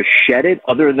to do to shed it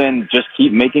other than just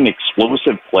keep making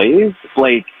explosive plays.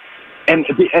 And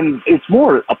it's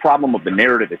more a problem of the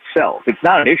narrative itself. It's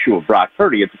not an issue of Brock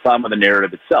Purdy. It's a problem of the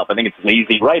narrative itself. I think it's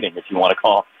lazy writing, if you want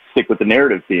to stick with the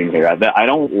narrative theme here. I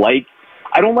don't like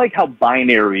how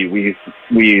binary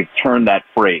we've turned that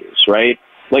phrase, right?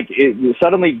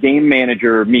 Suddenly game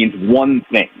manager means one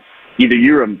thing. Either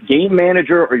you're a game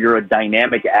manager or you're a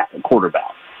dynamic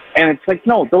quarterback. And it's like,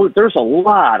 no, there's a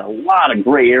lot of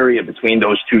gray area between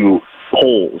those two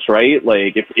poles, right?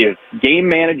 Like if game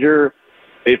manager,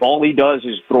 if all he does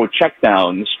is throw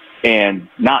checkdowns and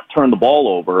not turn the ball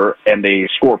over and they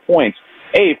score points,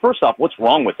 hey, first off, what's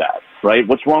wrong with that, right?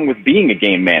 What's wrong with being a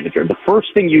game manager? The first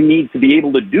thing you need to be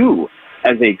able to do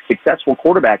as a successful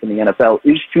quarterback in the NFL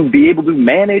is to be able to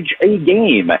manage a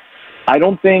game. I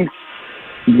don't think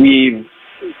we've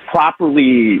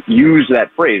properly used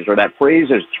that phrase, or that phrase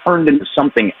has turned into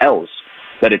something else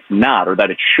that it's not, or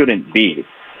that it shouldn't be.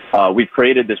 We've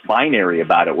created this binary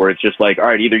about it where it's just like, all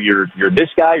right, either you're this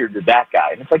guy or you're that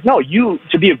guy. And it's like, no,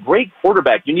 to be a great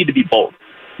quarterback, you need to be both.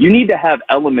 You need to have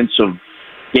elements of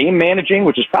game managing,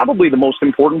 which is probably the most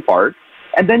important part,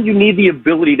 and then you need the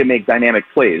ability to make dynamic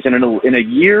plays. And in a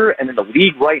year and in the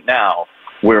league right now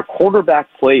where quarterback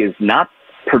play is not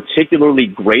particularly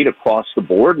great across the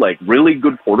board, like really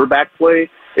good quarterback play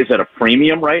is at a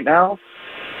premium right now,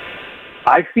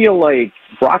 I feel like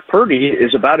Brock Purdy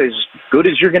is about as good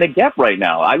as you're going to get right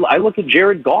now. I look at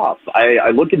Jared Goff. I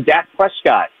look at Dak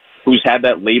Prescott, who's had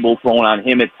that label thrown on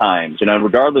him at times.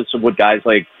 Regardless of what guys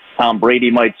like Tom Brady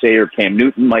might say or Cam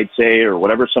Newton might say or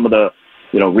whatever some of the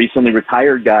recently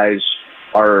retired guys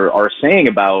are saying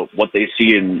about what they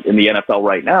see in the NFL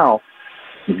right now,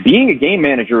 being a game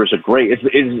manager is I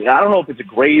don't know if it's a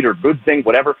great or good thing,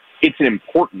 whatever. It's an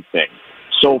important thing.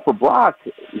 So for Brock,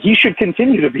 he should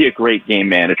continue to be a great game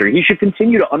manager. He should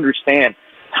continue to understand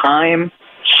time,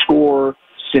 score,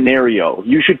 scenario.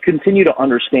 You should continue to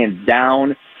understand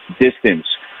down, distance.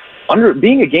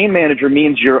 Being a game manager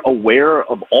means you're aware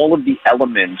of all of the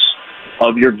elements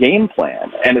of your game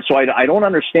plan. And so I don't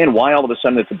understand why all of a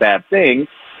sudden it's a bad thing,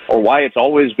 or why it's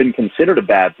always been considered a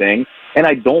bad thing. And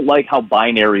I don't like how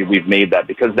binary we've made that,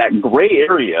 because that gray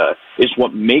area is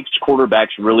what makes quarterbacks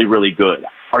really, really good.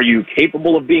 Are you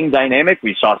capable of being dynamic?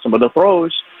 We saw some of the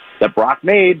throws that Brock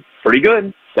made. Pretty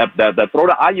good. That throw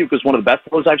to Ayuk is one of the best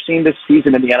throws I've seen this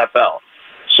season in the NFL.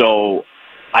 So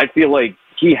I feel like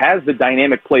he has the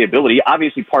dynamic playability.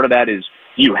 Obviously, part of that is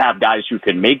you have guys who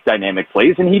can make dynamic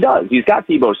plays, and he does. He's got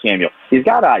Deebo Samuel. He's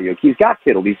got Ayuk. He's got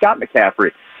Kittle. He's got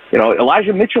McCaffrey.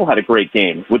 Elijah Mitchell had a great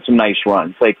game with some nice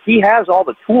runs. Like, he has all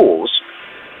the tools,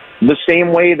 the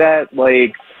same way that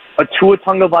like a Tua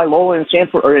Tagovailoa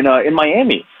in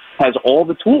Miami has all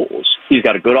the tools. He's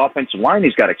got a good offensive line.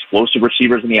 He's got explosive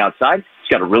receivers on the outside. He's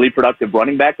got a really productive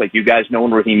running back, like you guys know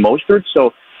in Raheem Mostert.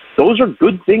 So those are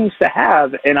good things to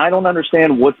have, and I don't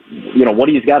understand what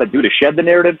he's got to do to shed the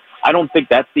narrative. I don't think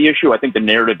that's the issue. I think the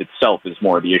narrative itself is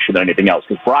more of the issue than anything else,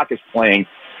 because Brock is playing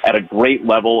at a great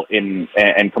level and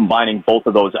combining both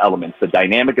of those elements, the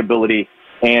dynamic ability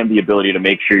and the ability to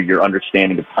make sure you're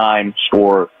understanding the time,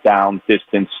 score, down,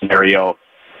 distance, scenario,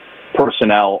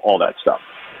 personnel, all that stuff.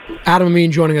 Adam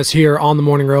Amin joining us here on the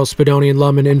Morning Roast. Spadoni and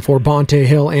Lubman in for Bonta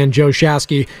Hill and Joe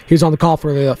Shasky. He was on the call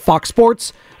for the Fox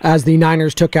Sports as the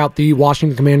Niners took out the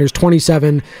Washington Commanders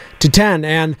 27-10.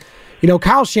 And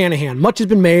Kyle Shanahan, much has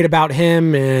been made about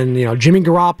him and, Jimmy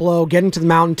Garoppolo getting to the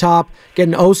mountaintop,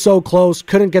 getting oh so close,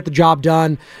 couldn't get the job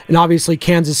done, and obviously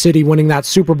Kansas City winning that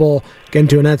Super Bowl, getting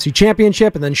to an NFC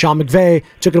championship, and then Sean McVay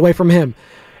took it away from him.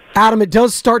 Adam, it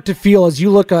does start to feel, as you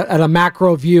look at a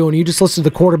macro view and you just listen to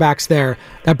the quarterbacks there,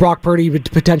 that Brock Purdy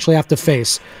would potentially have to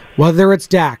face. Whether it's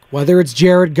Dak, whether it's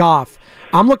Jared Goff,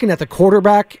 I'm looking at the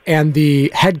quarterback and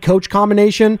the head coach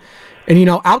combination, And,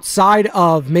 outside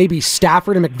of maybe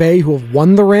Stafford and McVay, who have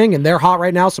won the ring, and they're hot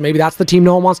right now, so maybe that's the team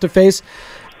no one wants to face,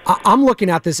 I'm looking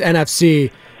at this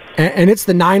NFC, and it's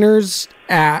the Niners,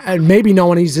 and maybe no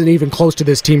one is even close to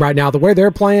this team right now. The way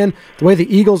they're playing, the way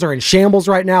the Eagles are in shambles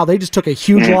right now, they just took a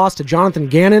huge loss to Jonathan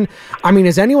Gannon. I mean,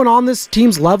 is anyone on this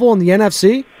team's level in the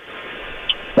NFC?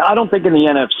 I don't think in the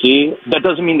NFC. That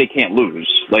doesn't mean they can't lose.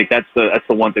 Like that's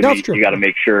the one thing you got to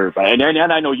make sure. And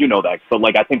I know you know that, but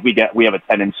like I think we have a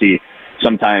tendency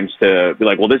sometimes to be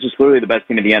like, well, this is clearly the best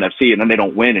team in the NFC, and then they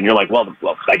don't win, and you're like, well,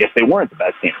 I guess they weren't the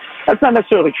best team. That's not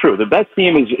necessarily true. The best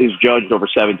team is judged over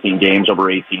 17 games,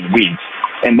 over 18 weeks,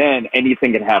 and then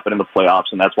anything can happen in the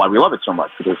playoffs, and that's why we love it so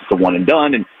much, because it's a one and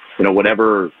done, and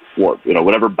whatever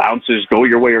bounces go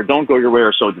your way or don't go your way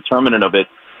are so determinant of it.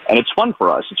 And it's fun for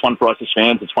us. It's fun for us as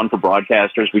fans. It's fun for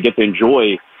broadcasters. We get to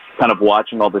enjoy kind of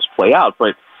watching all this play out.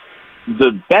 But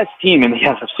the best team in the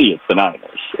NFC is the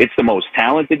Niners. It's the most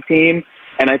talented team.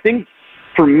 And I think,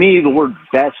 for me, the word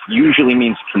best usually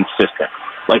means consistent.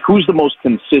 Like, who's the most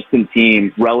consistent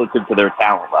team relative to their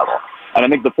talent level? And I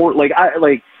think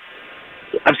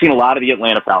I've seen a lot of the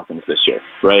Atlanta Falcons this year,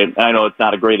 right? And I know it's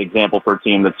not a great example for a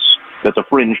team that's a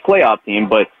fringe playoff team,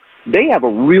 but they have a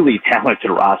really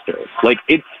talented roster. Like,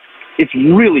 it's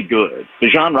really good.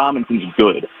 Bijan Robinson's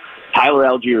good. Tyler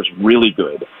Algier is really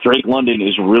good. Drake London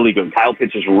is really good. Kyle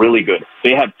Pitts is really good.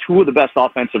 They have two of the best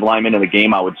offensive linemen in the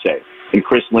game, I would say, in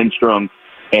Chris Lindstrom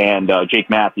and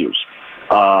Jake Matthews.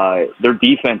 Their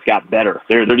defense got better.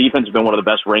 Their defense has been one of the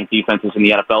best ranked defenses in the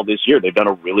NFL this year. They've done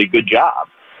a really good job.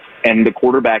 And the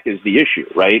quarterback is the issue,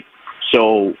 right?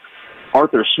 So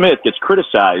Arthur Smith gets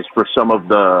criticized for some of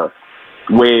the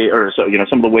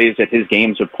some of the ways that his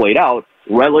games have played out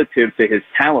relative to his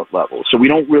talent level. So we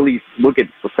don't really look at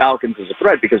the Falcons as a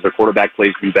threat because their quarterback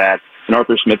plays too bad, and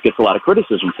Arthur Smith gets a lot of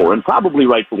criticism for it, and probably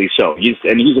rightfully so. He's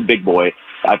a big boy.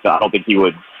 I don't think he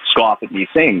would scoff at me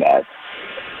saying that.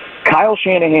 Kyle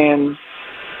Shanahan,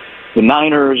 the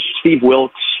Niners, Steve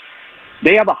Wilkes,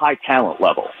 they have a high talent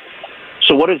level.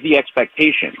 So what is the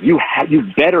expectation? You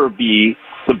better be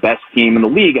the best team in the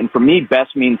league, and for me,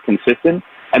 best means consistent.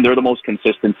 And they're the most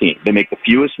consistent team. They make the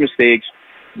fewest mistakes.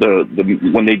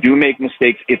 When they do make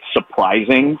mistakes, it's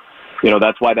surprising.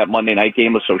 That's why that Monday night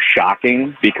game was so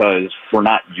shocking, because we're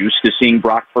not used to seeing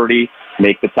Brock Purdy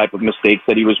make the type of mistakes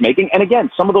that he was making. And again,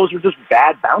 some of those are just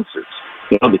bad bounces.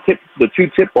 The two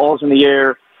tip balls in the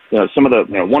air, some of the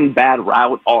one bad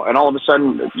route, and all of a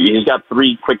sudden he's got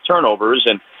 3 quick turnovers.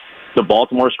 And to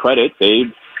Baltimore's credit, they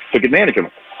took advantage of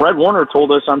it. Fred Warner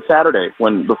told us on Saturday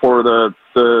before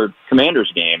the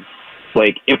Commanders game,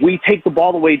 like, if we take the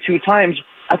ball away 2 times,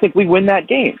 I think we win that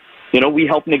game. We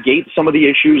help negate some of the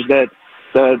issues that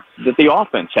the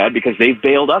offense had because they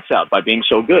bailed us out by being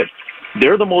so good.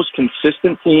 They're the most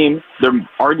consistent team. They're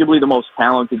arguably the most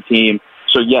talented team.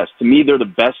 So, yes, to me, they're the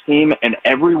best team. And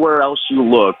everywhere else you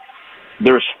look,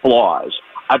 there's flaws.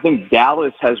 I think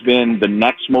Dallas has been the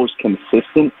next most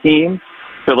consistent team.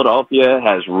 Philadelphia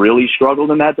has really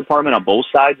struggled in that department on both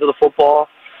sides of the football.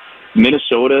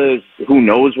 Minnesota, who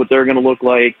knows what they're going to look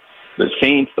like. The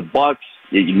Saints, the Bucks,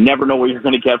 you never know what you're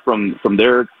going to get from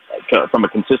a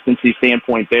consistency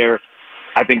standpoint there.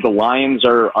 I think the Lions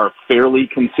are fairly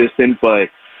consistent, but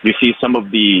you see some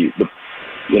of the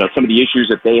issues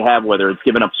that they have, whether it's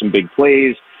giving up some big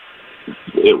plays,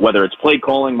 whether it's play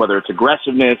calling, whether it's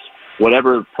aggressiveness,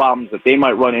 whatever problems that they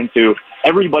might run into.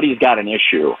 Everybody's got an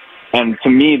issue. And to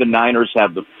me, the Niners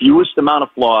have the fewest amount of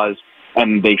flaws,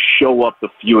 and they show up the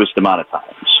fewest amount of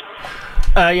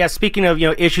times. Speaking of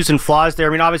issues and flaws there, I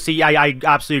mean, obviously, I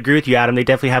absolutely agree with you, Adam. They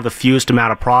definitely have the fewest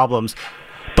amount of problems.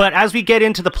 But as we get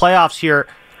into the playoffs here,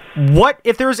 what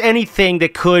if there's anything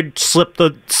that could cause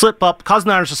the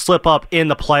Niners to slip up in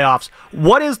the playoffs?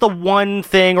 What is the one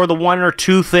thing or the 1 or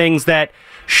 2 things that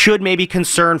should maybe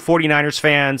concern 49ers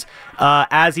fans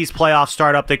as these playoffs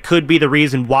start up that could be the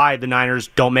reason why the Niners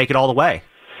don't make it all the way?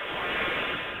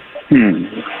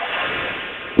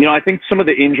 I think some of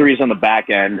the injuries on the back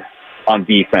end on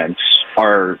defense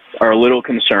are a little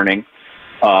concerning.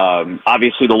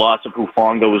 Obviously, the loss of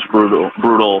Hufanga was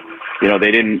brutal.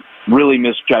 They didn't really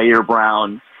miss Jair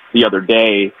Brown the other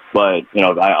day, but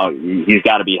he's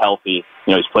got to be healthy.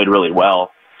 He's played really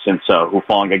well since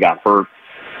Hufanga got hurt.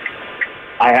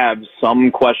 I have some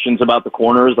questions about the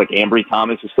corners. Like, Ambry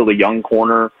Thomas is still a young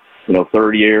corner,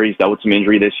 3rd year. He's dealt with some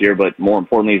injury this year, but more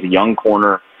importantly, he's a young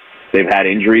corner. They've had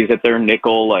injuries at their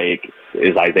nickel. Like,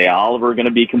 is Isaiah Oliver going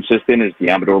to be consistent? Is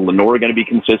Diamador Lenore going to be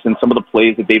consistent? Some of the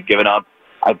plays that they've given up,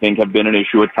 I think, have been an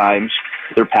issue at times.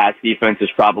 Their pass defense is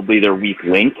probably their weak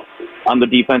link on the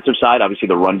defensive side. Obviously,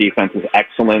 the run defense is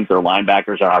excellent. Their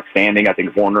linebackers are outstanding. I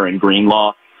think Warner and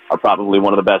Greenlaw are probably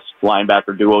one of the best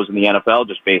linebacker duos in the NFL,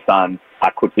 just based on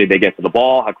how quickly they get to the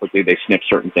ball, how quickly they sniff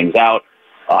certain things out.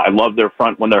 I love their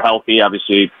front when they're healthy.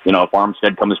 Obviously, if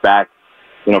Armstead comes back,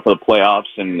 for the playoffs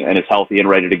and is healthy and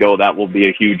ready to go, that will be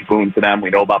a huge boon to them.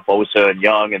 We know about Bosa and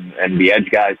Young and the edge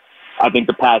guys. I think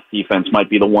the pass defense might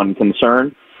be the one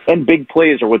concern. And big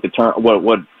plays are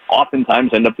what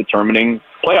oftentimes end up determining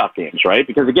playoff games, right?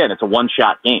 Because, again, it's a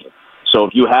one-shot game. So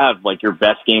if you have, your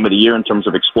best game of the year in terms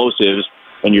of explosives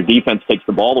and your defense takes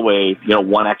the ball away,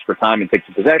 one extra time and takes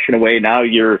the possession away, now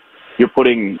you're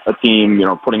putting a team,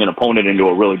 putting an opponent into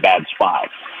a really bad spot.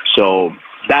 So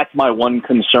that's my one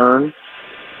concern.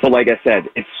 But like I said,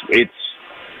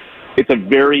 it's a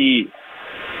very,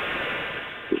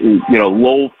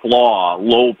 low flaw,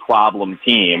 low problem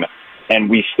team, and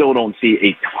we still don't see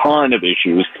a ton of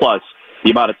issues. Plus, the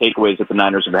amount of takeaways that the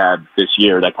Niners have had this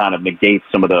year that kind of negates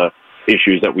some of the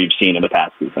issues that we've seen in the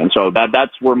past defense. So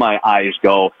that's where my eyes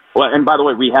go. Well, and by the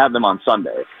way, we have them on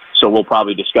Sunday, so we'll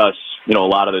probably discuss a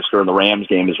lot of this during the Rams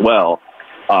game as well.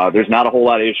 There's not a whole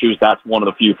lot of issues. That's one of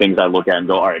the few things I look at and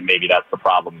go, all right, maybe that's the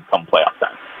problem come playoff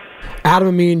time. Adam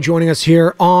Amin joining us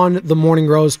here on the Morning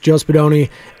Roast. Joe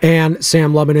Spadoni and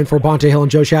Sam Lubman in for Bonta Hill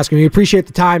and Joe Shasky. We appreciate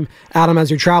the time, Adam,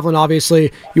 as you're traveling.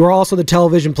 Obviously, you are also the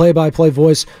television play-by-play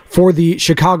voice for the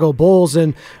Chicago Bulls.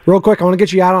 And real quick, I want to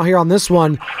get you out here on this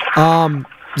one.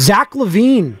 Zach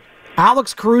LaVine,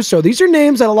 Alex Caruso. These are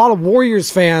names that a lot of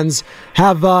Warriors fans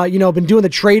have, been doing the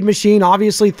trade machine.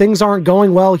 Obviously, things aren't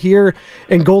going well here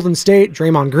in Golden State.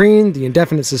 Draymond Green, the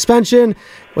indefinite suspension.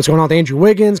 What's going on with Andrew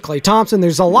Wiggins, Klay Thompson?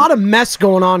 There's a lot of mess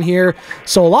going on here.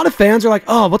 So a lot of fans are like,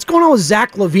 oh, what's going on with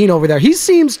Zach LaVine over there? He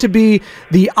seems to be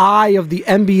the eye of the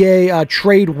NBA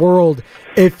trade world,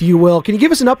 if you will. Can you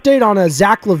give us an update on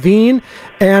Zach LaVine?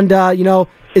 And,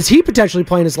 is he potentially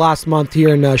playing his last month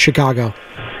here in Chicago?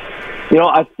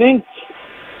 I think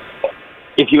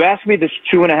if you asked me this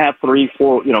 2.5, 3,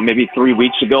 4, maybe 3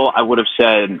 weeks ago, I would have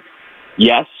said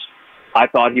yes. I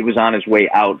thought he was on his way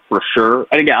out for sure.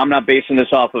 And again, I'm not basing this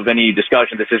off of any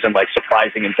discussion. This isn't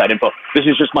surprising inside info. This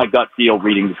is just my gut feel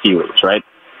reading the tea leaves, right?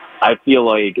 I feel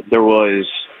like there was,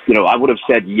 I would have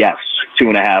said yes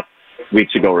 2.5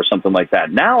 weeks ago or something like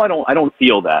that. Now I don't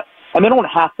feel that. And they don't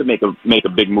have to make a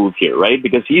big move here, right?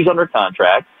 Because he's under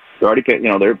contract. They're already,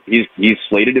 he's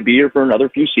slated to be here for another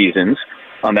few seasons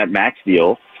on that max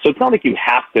deal. So it's not like you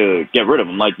have to get rid of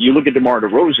him. Like, you look at DeMar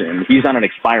DeRozan, he's on an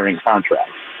expiring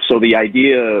contract. So the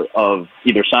idea of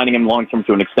either signing him long-term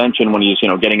to an extension when he's,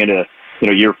 getting into,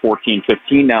 year 14,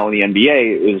 15 now in the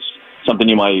NBA is something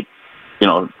you might,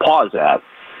 pause at.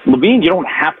 LaVine, you don't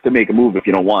have to make a move if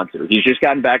you don't want to. He's just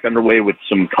gotten back underway with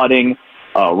some cutting,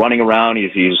 running around.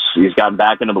 He's gotten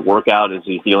back into the workout as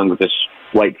he's dealing with this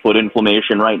right foot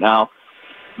inflammation right now.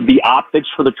 The optics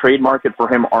for the trade market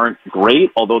for him aren't great,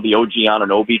 although the OG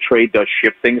Anunoby trade does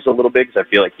shift things a little bit, because I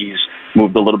feel like he's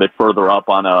moved a little bit further up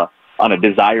on a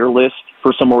desire list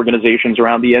for some organizations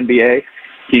around the NBA.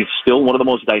 He's still one of the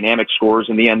most dynamic scorers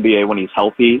in the NBA when he's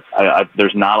healthy.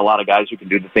 There's not a lot of guys who can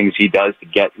do the things he does to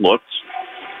get looks.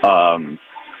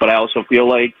 But I also feel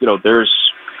like, there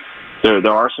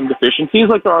are some deficiencies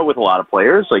like there are with a lot of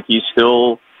players. Like, he's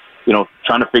still,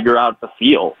 trying to figure out the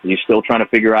feel. He's still trying to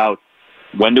figure out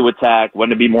when to attack, when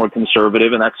to be more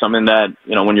conservative. And that's something that,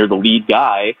 when you're the lead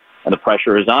guy and the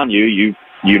pressure is on you,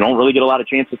 you don't really get a lot of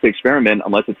chances to experiment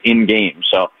unless it's in game.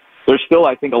 So there's still,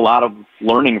 I think, a lot of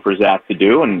learning for Zach to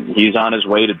do, and he's on his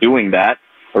way to doing that,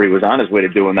 or he was on his way to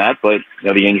doing that, but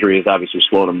the injury has obviously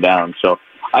slowed him down. So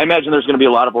I imagine there's going to be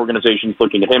a lot of organizations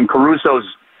looking at him.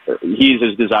 He's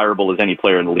as desirable as any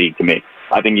player in the league to me.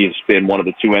 I think he's been one of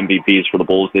the 2 MVPs for the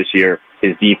Bulls this year.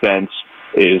 His defense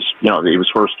is, he was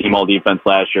first team all defense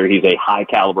last year. He's a high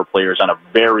caliber player. He's on a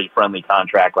very friendly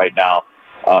contract right now.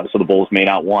 So the Bulls may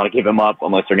not want to give him up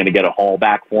unless they're going to get a haul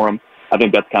back for him. I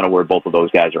think that's kind of where both of those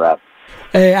guys are at.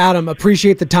 Hey, Adam,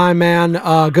 appreciate the time, man.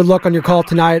 Good luck on your call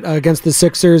tonight against the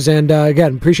Sixers. And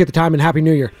again, appreciate the time and Happy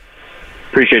New Year.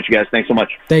 Appreciate you guys. Thanks so much.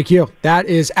 Thank you. That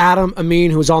is Adam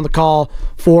Amin, who was on the call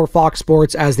for Fox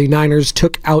Sports as the Niners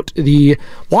took out the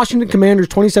Washington Commanders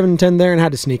 27-10 there, and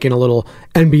had to sneak in a little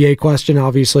NBA question,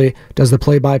 obviously. Does the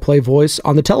play-by-play voice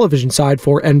on the television side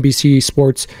for NBC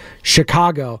Sports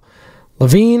Chicago.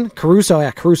 LaVine, Caruso.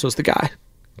 Yeah, Caruso's the guy.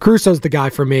 Caruso's the guy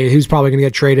for me. He's probably going to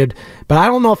get traded, but I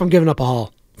don't know if I'm giving up a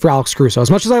haul for Alex Caruso.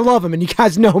 As much as I love him, and you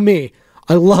guys know me,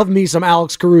 I love me some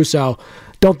Alex Caruso.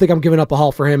 don't think I'm giving up a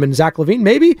haul for him. And Zach LaVine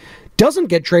maybe doesn't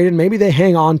get traded. Maybe they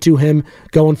hang on to him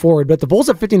going forward. But the Bulls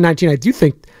at 15-19, I do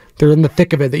think they're in the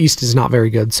thick of it. The East is not very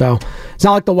good. So it's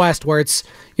not like the West where it's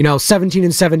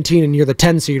 17-17 and you're the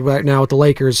 10 seed right now with the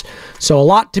Lakers. So a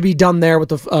lot to be done there with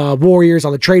the Warriors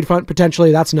on the trade front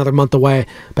potentially. That's another month away.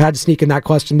 But I had to sneak in that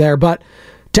question there. But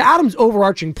to Adam's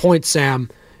overarching point, Sam,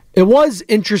 it was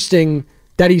interesting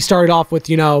that he started off with,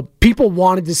 people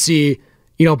wanted to see,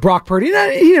 Brock Purdy. He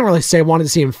didn't really say wanted to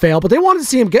see him fail, but they wanted to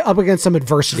see him get up against some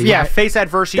adversity. Yeah, right? face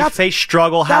adversity, face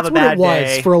struggle, have a bad day. That's what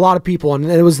it was for a lot of people. And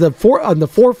it was on the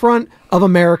forefront of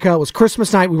America. It was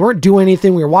Christmas night. We weren't doing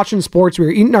anything. We were watching sports. We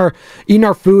were eating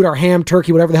our food, our ham,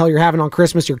 turkey, whatever the hell you're having on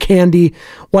Christmas, your candy,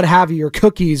 what have you, your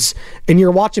cookies. And you're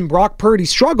watching Brock Purdy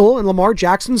struggle and Lamar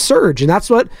Jackson surge. And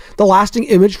that's what the lasting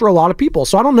image for a lot of people.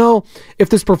 So I don't know if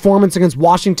this performance against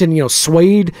Washington,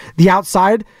 swayed the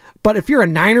outside. But if you're a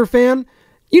Niner fan,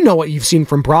 you know what you've seen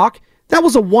from Brock. That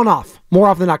was a one-off, more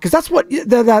often than not. Because that's what,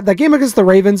 that game against the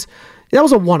Ravens, that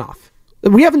was a one-off.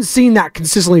 We haven't seen that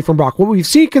consistently from Brock. What we've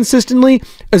seen consistently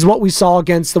is what we saw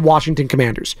against the Washington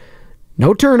Commanders.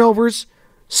 No turnovers,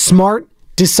 smart,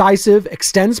 decisive,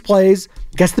 extends plays,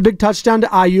 gets the big touchdown to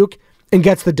Ayuk, and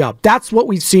gets the dub. That's what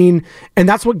we've seen, and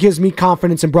that's what gives me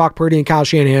confidence in Brock Purdy and Kyle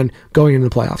Shanahan going into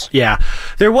the playoffs. Yeah.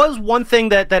 There was one thing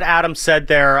that Adam said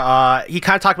there. He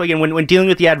kind of talked about, again, when dealing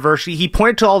with the adversity, he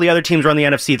pointed to all the other teams around the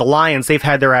NFC. The Lions, they've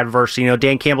had their adversity.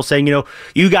 Dan Campbell saying,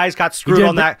 you guys got screwed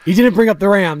on that. He didn't bring up the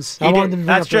Rams. I wanted them to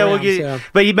bring up the Rams. Yeah.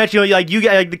 But he mentioned,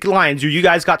 the Lions, you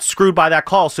guys got screwed by that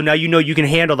call, so now you can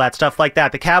handle that stuff like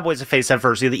that. The Cowboys have faced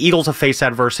adversity. The Eagles have faced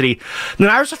adversity. The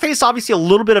Niners have faced, obviously, a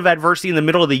little bit of adversity in the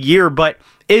middle of the year, but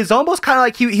it's almost kind of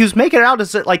like he was making it out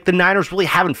as that like the Niners really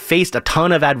haven't faced a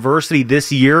ton of adversity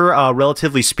this year,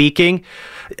 relatively speaking.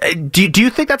 Do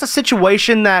you think that's a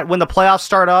situation that when the playoffs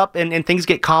start up and things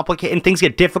get complicated and things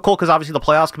get difficult, because obviously the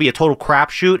playoffs could be a total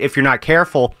crapshoot if you're not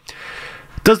careful,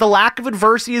 does the lack of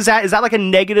adversity, is that like a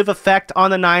negative effect on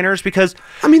the Niners? Because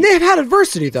they've had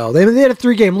adversity though. They had a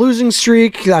 3-game losing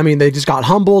streak. They just got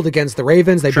humbled against the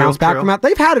Ravens. They bounced back from that.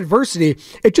 They've had adversity.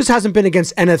 It just hasn't been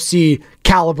against NFC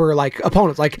caliber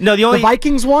opponents. The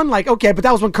Vikings won. But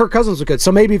that was when Kirk Cousins was good.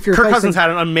 So maybe if you're Kirk Cousins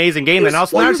had an amazing game, and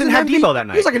also Niners didn't have Debo that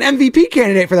night. He was like an MVP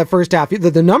candidate for that first half,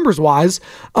 the numbers wise.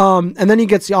 And then he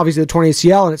gets obviously the torn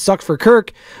ACL, and it sucks for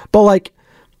Kirk. But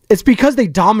it's because they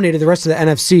dominated the rest of the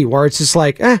NFC, where it's just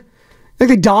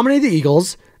they dominated the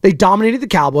Eagles, they dominated the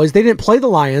Cowboys, they didn't play the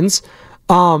Lions,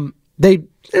 they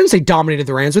didn't say dominated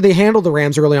the Rams, but they handled the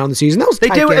Rams early on in the season. That was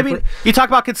tight. You talk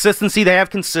about consistency; they have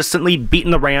consistently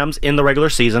beaten the Rams in the regular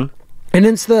season. And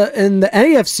in the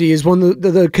AFC is one of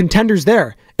the contenders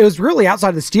there. It was really outside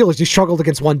of the Steelers. You struggled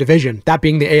against one division, that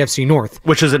being the AFC North.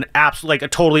 Which is an absolute, a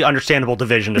totally understandable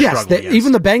division to struggle against.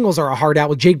 Even the Bengals are a hard out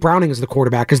with Jake Browning as the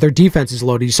quarterback because their defense is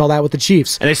loaded. You saw that with the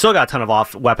Chiefs. And they still got a ton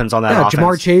of weapons on that offense.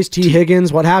 Jamar Chase, T.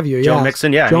 Higgins, what have you. Joe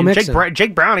Mixon, Mixon.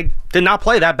 Jake Browning did not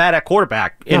play that bad at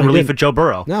quarterback in relief of Joe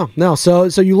Burrow. No. So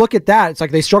you look at that, it's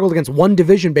like they struggled against one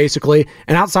division basically,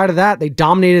 and outside of that, they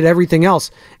dominated everything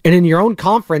else. And in your own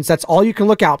conference, that's all you can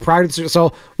look out prior to the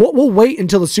So we'll wait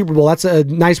until the Super Bowl. That's a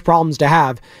nice problem to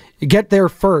have. You get there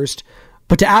first.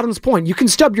 But to Adam's point, you can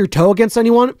stub your toe against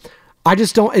anyone. I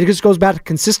just don't. It just goes back to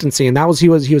consistency, and that was he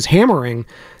was hammering.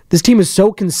 This team is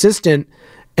so consistent,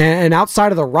 and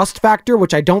outside of the rust factor,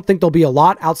 which I don't think there'll be a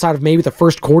lot outside of maybe the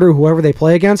first quarter, whoever they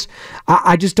play against,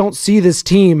 I just don't see this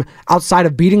team outside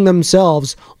of beating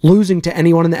themselves losing to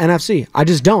anyone in the NFC. I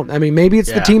just don't. Maybe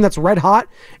it's the team that's red hot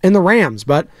in the Rams,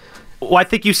 but. Well, I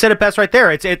think you said it best right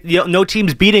there. No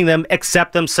team's beating them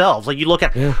except themselves. You look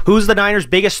at who's the Niners'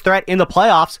 biggest threat in the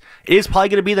playoffs, it is probably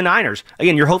going to be the Niners.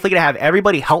 Again, you're hopefully going to have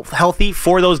everybody healthy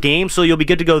for those games, so you'll be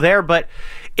good to go there. But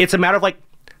it's a matter of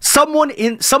someone's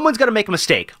going to make a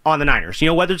mistake on the Niners.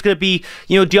 Whether it's going to be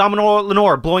Diamond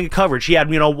Lenore blowing a coverage. He had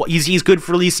he's good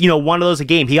for at least one of those a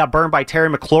game. He got burned by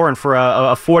Terry McLaurin for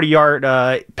a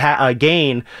 40-yard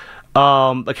gain.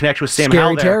 A connection with Sam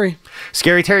Howell there.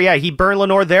 Scary Terry, yeah. He burned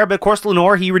Lenore there, but of course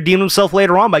Lenore, he redeemed himself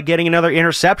later on by getting another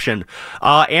interception.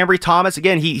 Ambry Thomas,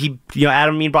 again, he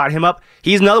Adam brought him up.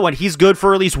 He's another one. He's good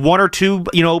for at least one or two,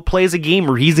 plays a game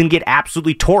where he's going to get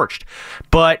absolutely torched.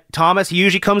 But Thomas, he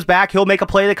usually comes back. He'll make a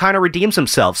play that kind of redeems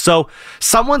himself. So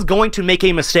someone's going to make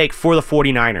a mistake for the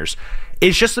 49ers.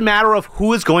 It's just a matter of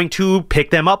who is going to pick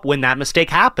them up when that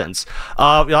mistake happens.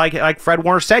 Like Fred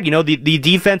Warner said, the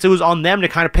defense, it was on them to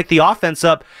kind of pick the offense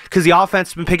up because the offense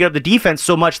has been picking up the defense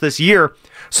so much this year.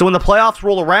 So when the playoffs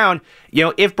roll around,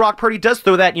 if Brock Purdy does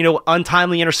throw that,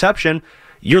 untimely interception,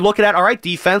 you're looking at, all right,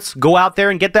 defense, go out there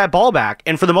and get that ball back.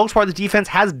 And for the most part, the defense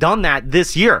has done that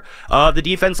this year. The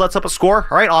defense lets up a score.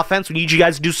 All right, offense, we need you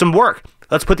guys to do some work.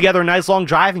 let's put together a nice long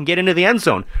drive and get into the end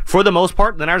zone. For the most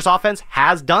part, the Niners offense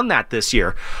has done that this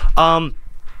year.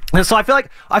 And so I feel like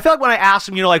when I asked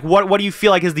him, what do you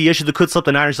feel like is the issue that could slip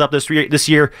the Niners up this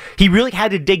year? He really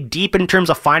had to dig deep in terms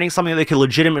of finding something that could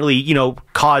legitimately,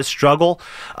 cause struggle.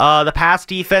 The pass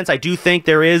defense, I do think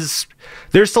there's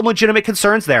some legitimate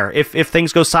concerns there if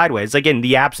things go sideways. Again,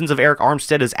 the absence of Eric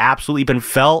Armstead has absolutely been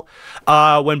felt.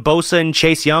 When Bosa and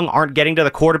Chase Young aren't getting to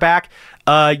the quarterback,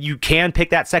 you can pick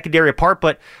that secondary apart.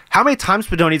 But how many times,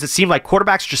 Padoni, does it seem like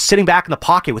quarterbacks are just sitting back in the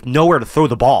pocket with nowhere to throw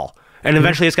the ball? And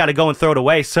eventually it's got to go and throw it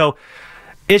away. So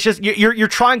it's just, you're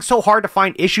trying so hard to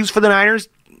find issues for the Niners.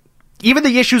 Even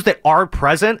the issues that are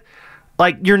present,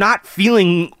 like, you're not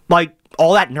feeling like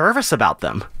all that nervous about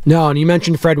them. No, and you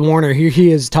mentioned Fred Warner. Here he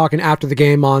is talking after the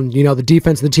game on, the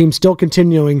defense and the team still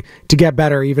continuing to get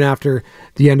better even after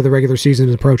the end of the regular season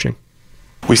is approaching.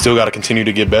 We still got to continue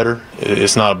to get better.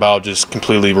 It's not about just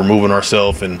completely removing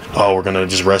ourselves and, we're going to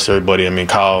just rest everybody. I mean,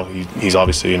 Kyle, he's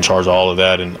obviously in charge of all of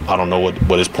that, and I don't know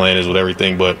what his plan is with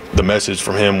everything, but the message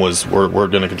from him was we're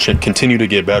going to continue to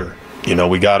get better.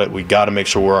 We got to make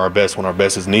sure we're our best when our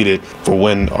best is needed for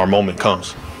when our moment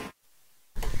comes.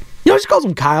 He just calls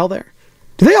him Kyle there.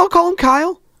 Do they all call him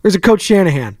Kyle? Or is it Coach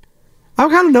Shanahan? I'm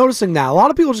kind of noticing that. A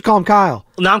lot of people just call him Kyle.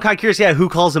 Now I'm kind of curious, who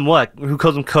calls him what? Who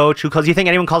calls him Coach? Do you think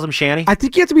anyone calls him Shanny? I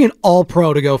think you have to be an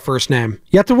all-pro to go first name.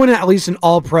 You have to win at least an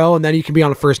all-pro, and then you can be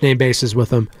on a first-name basis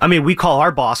with him. I mean, we call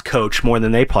our boss Coach more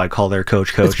than they probably call their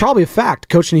coach. It's probably a fact.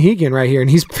 Coach Nahigian right here, and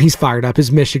he's fired up.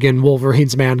 His Michigan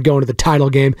Wolverines, man, going to the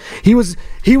title game. He was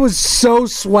so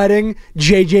sweating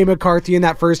J.J. McCarthy in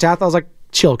that first half. I was like,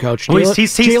 chill, Coach.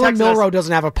 Jalen Milroe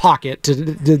doesn't have a pocket.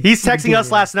 He's texting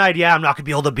us last night. Yeah, I'm not going to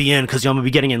be able to be in because I'm going to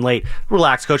be getting in late.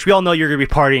 Relax, Coach. We all know you're going to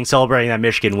be partying, celebrating that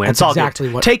Michigan win. That's it's all exactly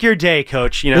good. What. Take your day,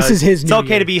 Coach. This is his. It's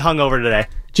okay to be hungover today.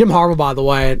 Jim Harbaugh, by the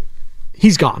way,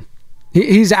 he's gone.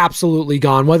 He's absolutely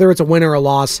gone. Whether it's a win or a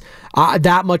loss,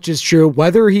 that much is true.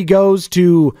 Whether he goes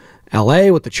to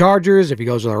L.A. with the Chargers, if he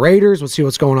goes to the Raiders, we'll see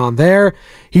what's going on there.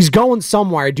 He's going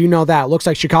somewhere. I do know that. It looks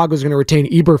like Chicago's going to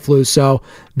retain Eberflus, so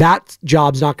that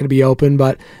job's not going to be open,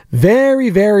 but very,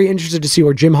 very interested to see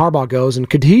where Jim Harbaugh goes, and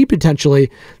could he potentially,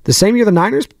 the same year the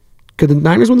Niners, could the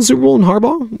Niners win the Super Bowl and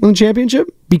Harbaugh win the championship?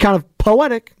 Be kind of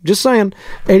poetic. Just saying.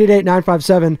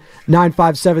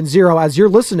 888-957-9570 as you're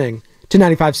listening to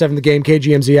 95.7 The Game,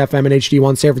 KGMZ FM and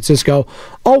HD1 San Francisco,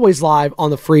 always live on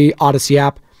the free Odyssey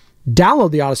app. Download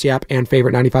the Odyssey app and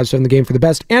favorite 95.7 The Game for the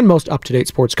best and most up-to-date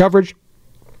sports coverage.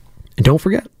 And don't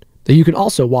forget that you can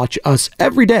also watch us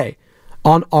every day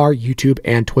on our YouTube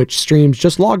and Twitch streams.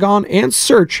 Just log on and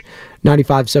search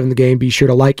 95.7 The Game. Be sure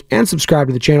to like and subscribe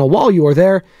to the channel while you are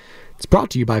there. It's brought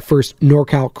to you by First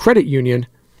NorCal Credit Union,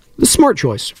 the smart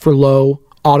choice for low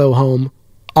auto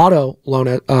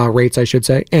loan rates,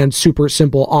 and super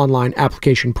simple online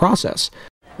application process.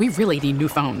 We really need new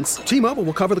phones. T-Mobile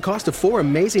will cover the cost of 4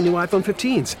 amazing new iPhone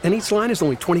 15s, and each line is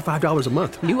only $25 a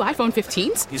month. New iPhone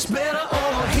 15s? It's better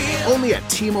over here. Only at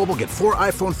T-Mobile, get 4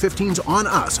 iPhone 15s on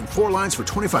us and 4 lines for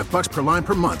 $25 per line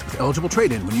per month with eligible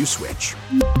trade-in when you switch.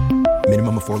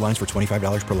 Minimum of 4 lines for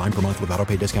 $25 per line per month with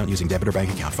autopay discount using debit or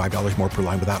bank account. $5 more per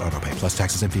line without autopay, plus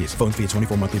taxes and fees. Phone fee at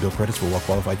 24 monthly bill credits for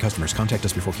well-qualified customers. Contact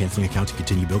us before canceling account to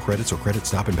continue bill credits or credit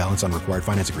stop and balance on required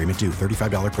finance agreement due.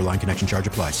 $35 per line connection charge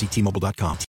applies. See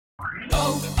T-Mobile.com.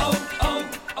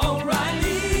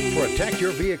 O'Reilly. Protect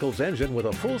your vehicle's engine with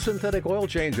a full synthetic oil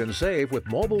change and save with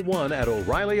Mobile One at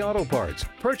O'Reilly Auto Parts.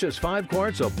 Purchase 5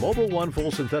 quarts of Mobile One full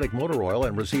synthetic motor oil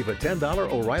and receive a $10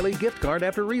 O'Reilly gift card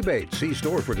after rebate. See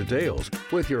store for details.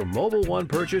 With your Mobile One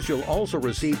purchase, you'll also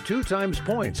receive 2 times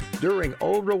points during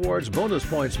O Rewards Bonus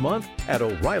Points Month at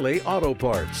O'Reilly Auto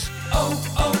Parts.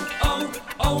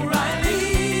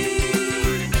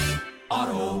 O'Reilly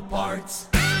Auto Parts.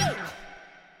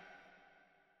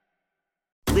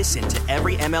 Listen to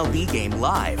every MLB game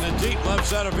live. In the deep left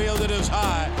center field, it is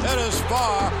high, it is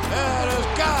far, it is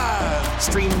gone.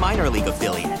 Stream minor league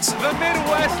affiliates. The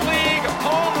Midwest League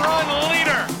home run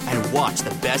leader. And watch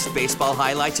the best baseball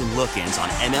highlights and look-ins on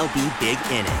MLB Big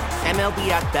Inning. MLB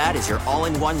At Bat is your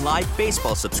all-in-one live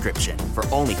baseball subscription for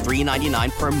only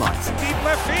 $3.99 per month. Deep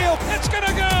left field, it's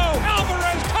gonna go.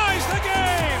 Alvarez ties the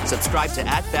game. Subscribe to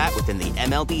At Bat within the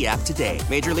MLB app today.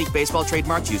 Major League Baseball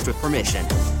trademarks used with permission.